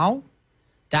now.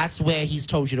 That's where he's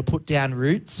told you to put down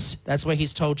roots. That's where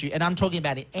he's told you, and I'm talking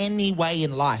about in any way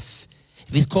in life.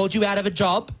 If he's called you out of a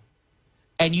job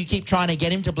and you keep trying to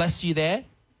get him to bless you there,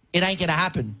 it ain't going to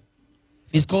happen.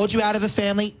 If he's called you out of a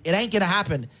family, it ain't going to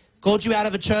happen. Called you out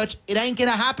of a church, it ain't going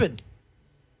to happen.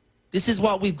 This is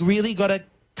what we've really got to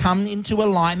come into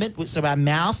alignment with, so our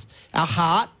mouth, our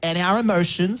heart, and our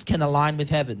emotions can align with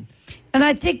heaven. And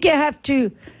I think you have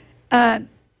to,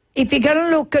 if you're going to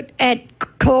look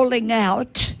at calling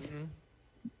out,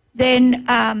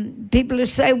 then people who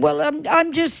say, well,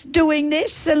 I'm just doing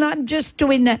this and I'm just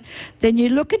doing that. Then you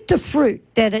look at the fruit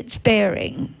that it's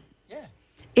bearing. Yeah.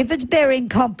 If it's bearing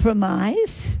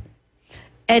compromise,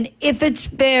 and if it's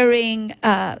bearing,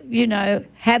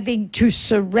 having to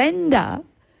surrender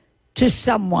to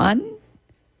someone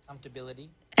Comfortability.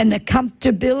 and the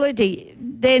comfortability,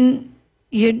 then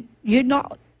you're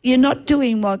not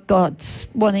doing what God's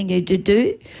wanting you to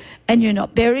do, and you're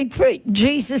not bearing fruit.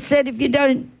 Jesus said, if you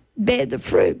don't bear the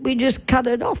fruit, we just cut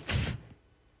it off.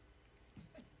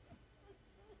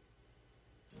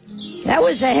 That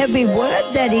was a heavy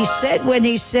word that he said when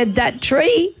he said that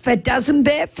tree, if it doesn't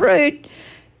bear fruit,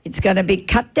 it's going to be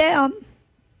cut down.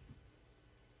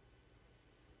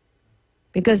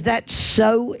 Because that's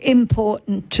so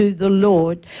important to the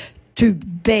Lord, to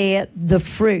bear the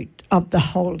fruit of the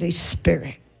Holy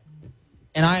Spirit.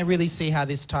 And I really see how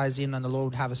this ties in, and the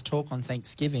Lord would have us talk on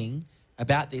Thanksgiving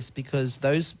about this, because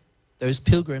those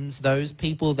pilgrims, those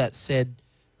people that said,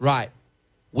 right,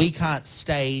 we can't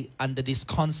stay under this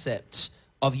concept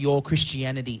of your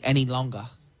Christianity any longer.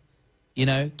 You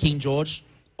know, King George,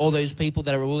 all those people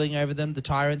that are ruling over them, the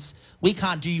tyrants, we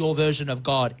can't do your version of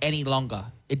God any longer.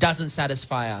 It doesn't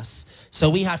satisfy us. So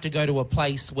we have to go to a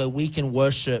place where we can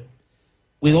worship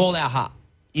with all our heart.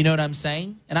 You know what I'm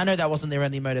saying? And I know that wasn't their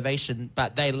only motivation,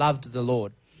 but they loved the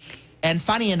Lord. And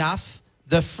funny enough,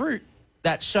 the fruit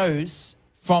that shows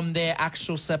from their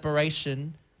actual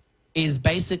separation is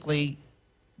basically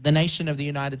the nation of the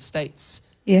United States.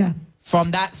 Yeah.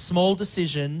 From that small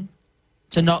decision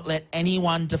to not let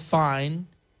anyone define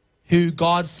who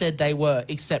God said they were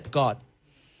except God.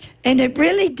 And it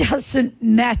really doesn't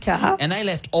matter. And they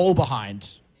left all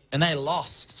behind. And they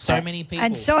lost so many people.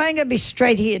 And so I'm going to be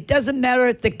straight here. It doesn't matter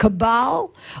if the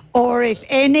cabal or if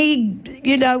any,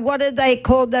 what do they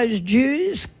call those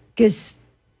Jews? Ashkenazi?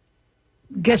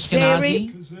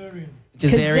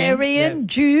 Khazarian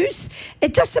Jews.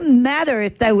 It doesn't matter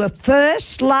if they were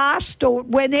first, last, or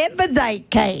whenever they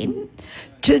came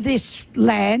to this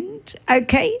land,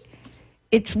 okay?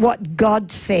 It's what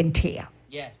God sent here.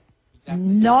 Yeah, exactly.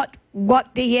 Not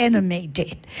what the enemy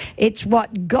did. It's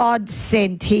what God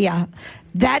sent here.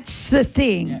 That's the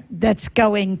thing that's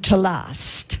going to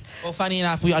last. Well, funny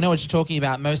enough, I know what you're talking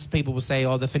about. Most people will say,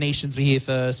 the Phoenicians were here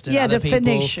first, and Yeah, other the people,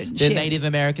 Phoenicians, the yeah. Native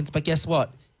Americans. But guess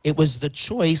what? It was the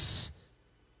choice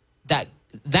that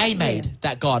they made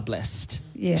that God blessed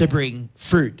to bring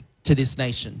fruit to this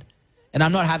nation. And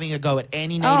I'm not having a go at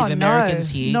any Native Americans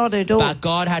here. Not at all. But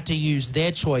God had to use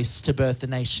their choice to birth the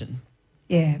nation.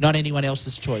 Yeah. Not anyone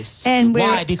else's choice. And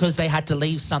why? Because they had to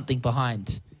leave something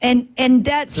behind. And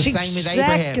that's It's the same with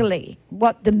Abraham. exactly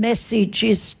what the message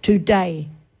is today.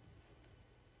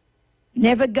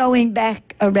 Never going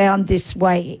back around this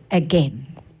way again.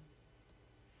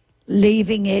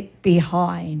 Leaving it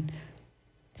behind.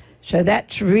 So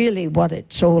that's really what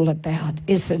it's all about,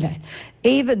 isn't it?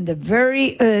 Even the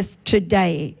very earth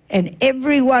today and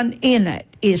everyone in it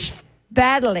is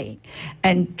battling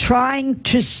and trying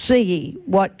to see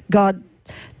what God,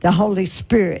 the Holy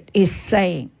Spirit, is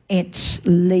saying. It's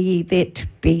leave it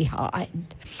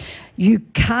behind. You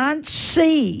can't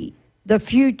see the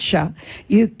future.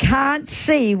 You can't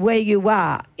see where you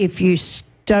are if you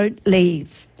don't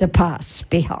leave the past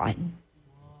behind.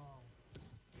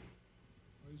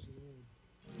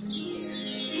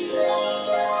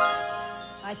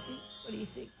 I think, what do you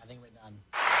think? I think we're done.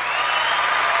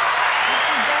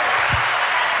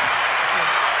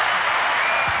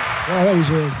 Wow, that was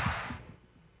a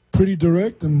pretty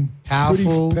direct and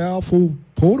Powerful. pretty powerful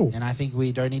portal. And I think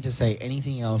we don't need to say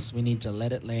anything else. We need to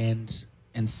let it land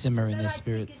and simmer in their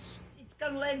spirits. It's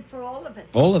going to land for all of us.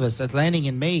 All of us. That's landing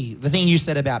in me. The thing you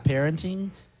said about parenting,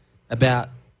 about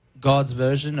God's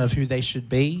version of who they should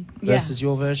be versus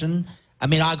your version. I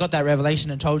mean, I got that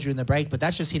revelation and told you in the break, but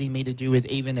that's just hitting me to do with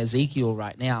even Ezekiel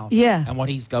right now. Yeah. And what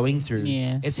he's going through.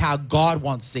 Yeah. It's how God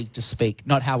wants Zeke to speak,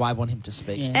 not how I want him to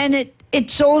speak. Yeah. And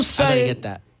it's also... I gotta get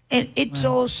that. And it's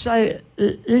also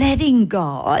letting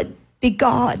God be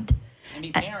God. And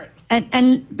be parent.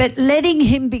 But letting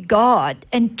him be God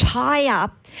and tie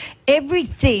up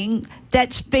everything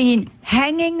that's been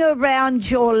hanging around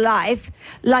your life,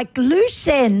 like loose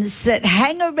ends that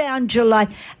hang around your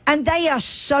life, and they are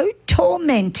so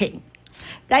tormenting.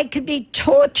 They can be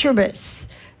torturous.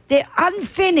 They're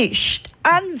unfinished.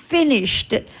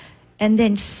 And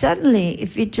then suddenly,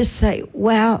 if you just say,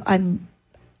 wow, I'm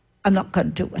not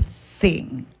going to do a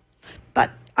thing. But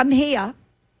I'm here,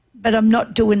 but I'm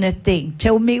not doing a thing.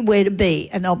 Tell me where to be,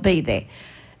 and I'll be there.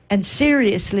 And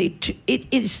seriously, it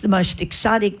is the most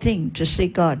exciting thing to see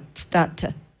God start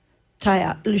to tie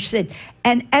up loose ends.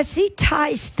 And as he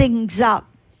ties things up,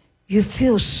 you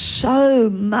feel so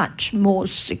much more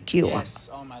secure. Yes.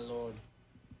 Oh, my Lord.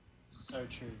 So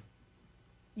true.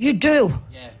 You do.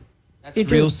 Yeah. That's You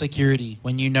do. real security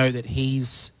when you know that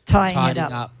he's Tying tidying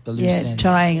it up. up the loose Yeah, ends.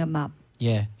 tying them up.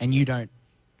 Yeah, and you don't.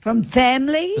 From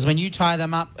family, Because when you tie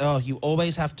them up, you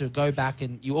always have to go back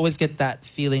and you always get that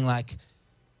feeling like,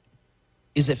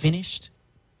 is it finished?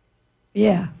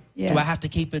 yeah. Do I have to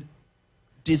keep it?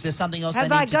 Is there something else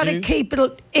Have I I need to got do? to keep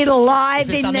it alive Is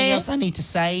there in something there? else I need to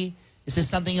say? Is there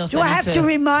something else Do I I need have to to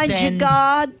remind you, send?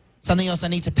 God? Something else I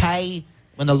need to pay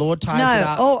when the Lord ties it No.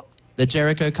 up? Or The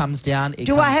Jericho comes down. It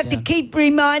do comes I have down. to keep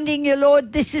reminding you,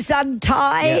 Lord, this is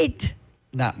untied?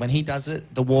 No, when he does it,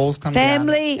 the walls come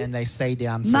Family, down and they stay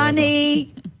down forever.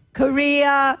 Money,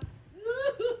 career,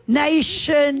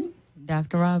 nation,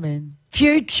 Dr. Robin.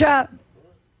 future.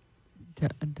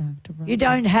 Dr. Robin. You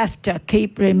don't have to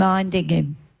keep reminding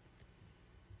him.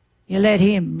 You let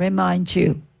him remind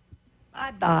you.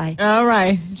 Bye-bye. All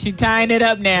right. She tying it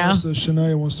up now. Pastor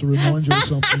Shania wants to remind you of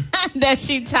something. That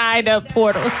she tied up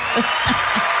portals.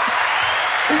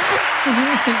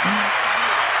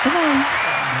 Come on.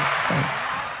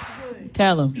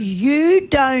 Tell him. You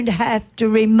don't have to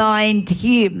remind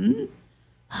him.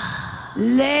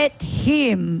 Let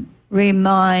him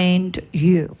remind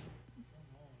you.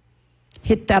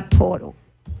 Hit that portal.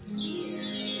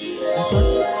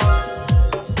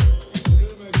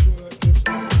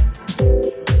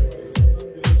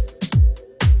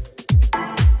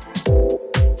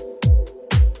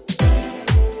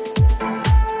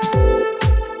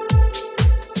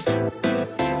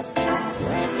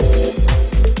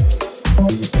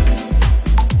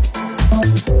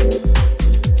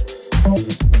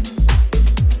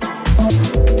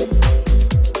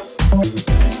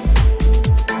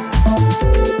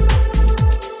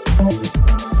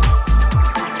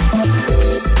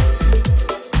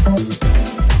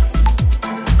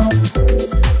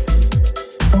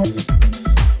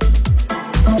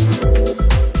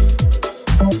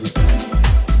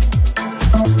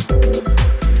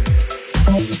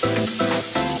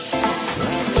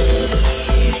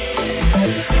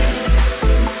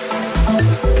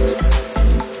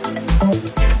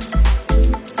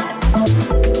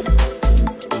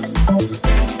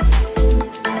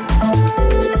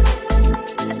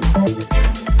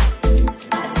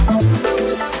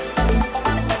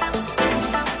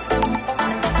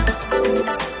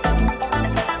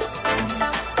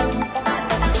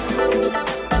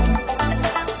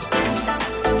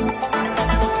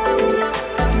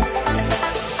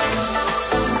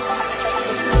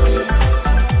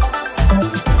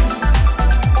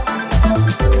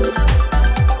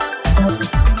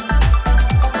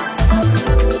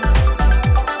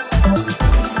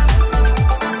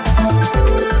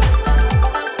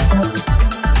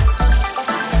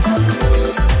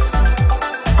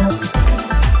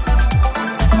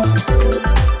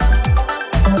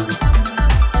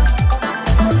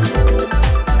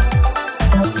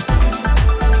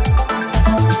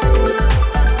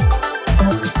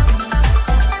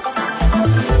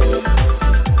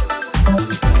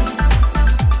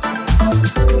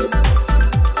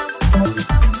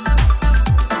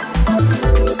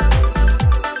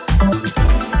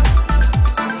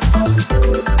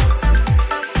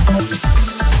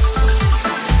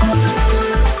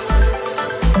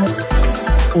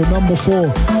 or number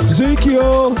 4.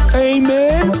 Ezekiel,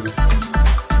 amen.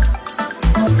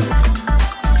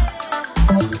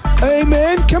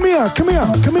 Amen. Come here. Come.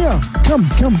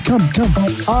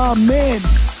 Amen.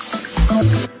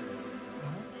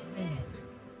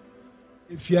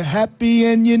 If you're happy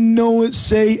and you know it,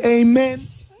 say amen.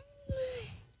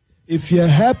 If you're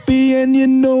happy and you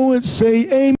know it, say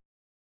amen.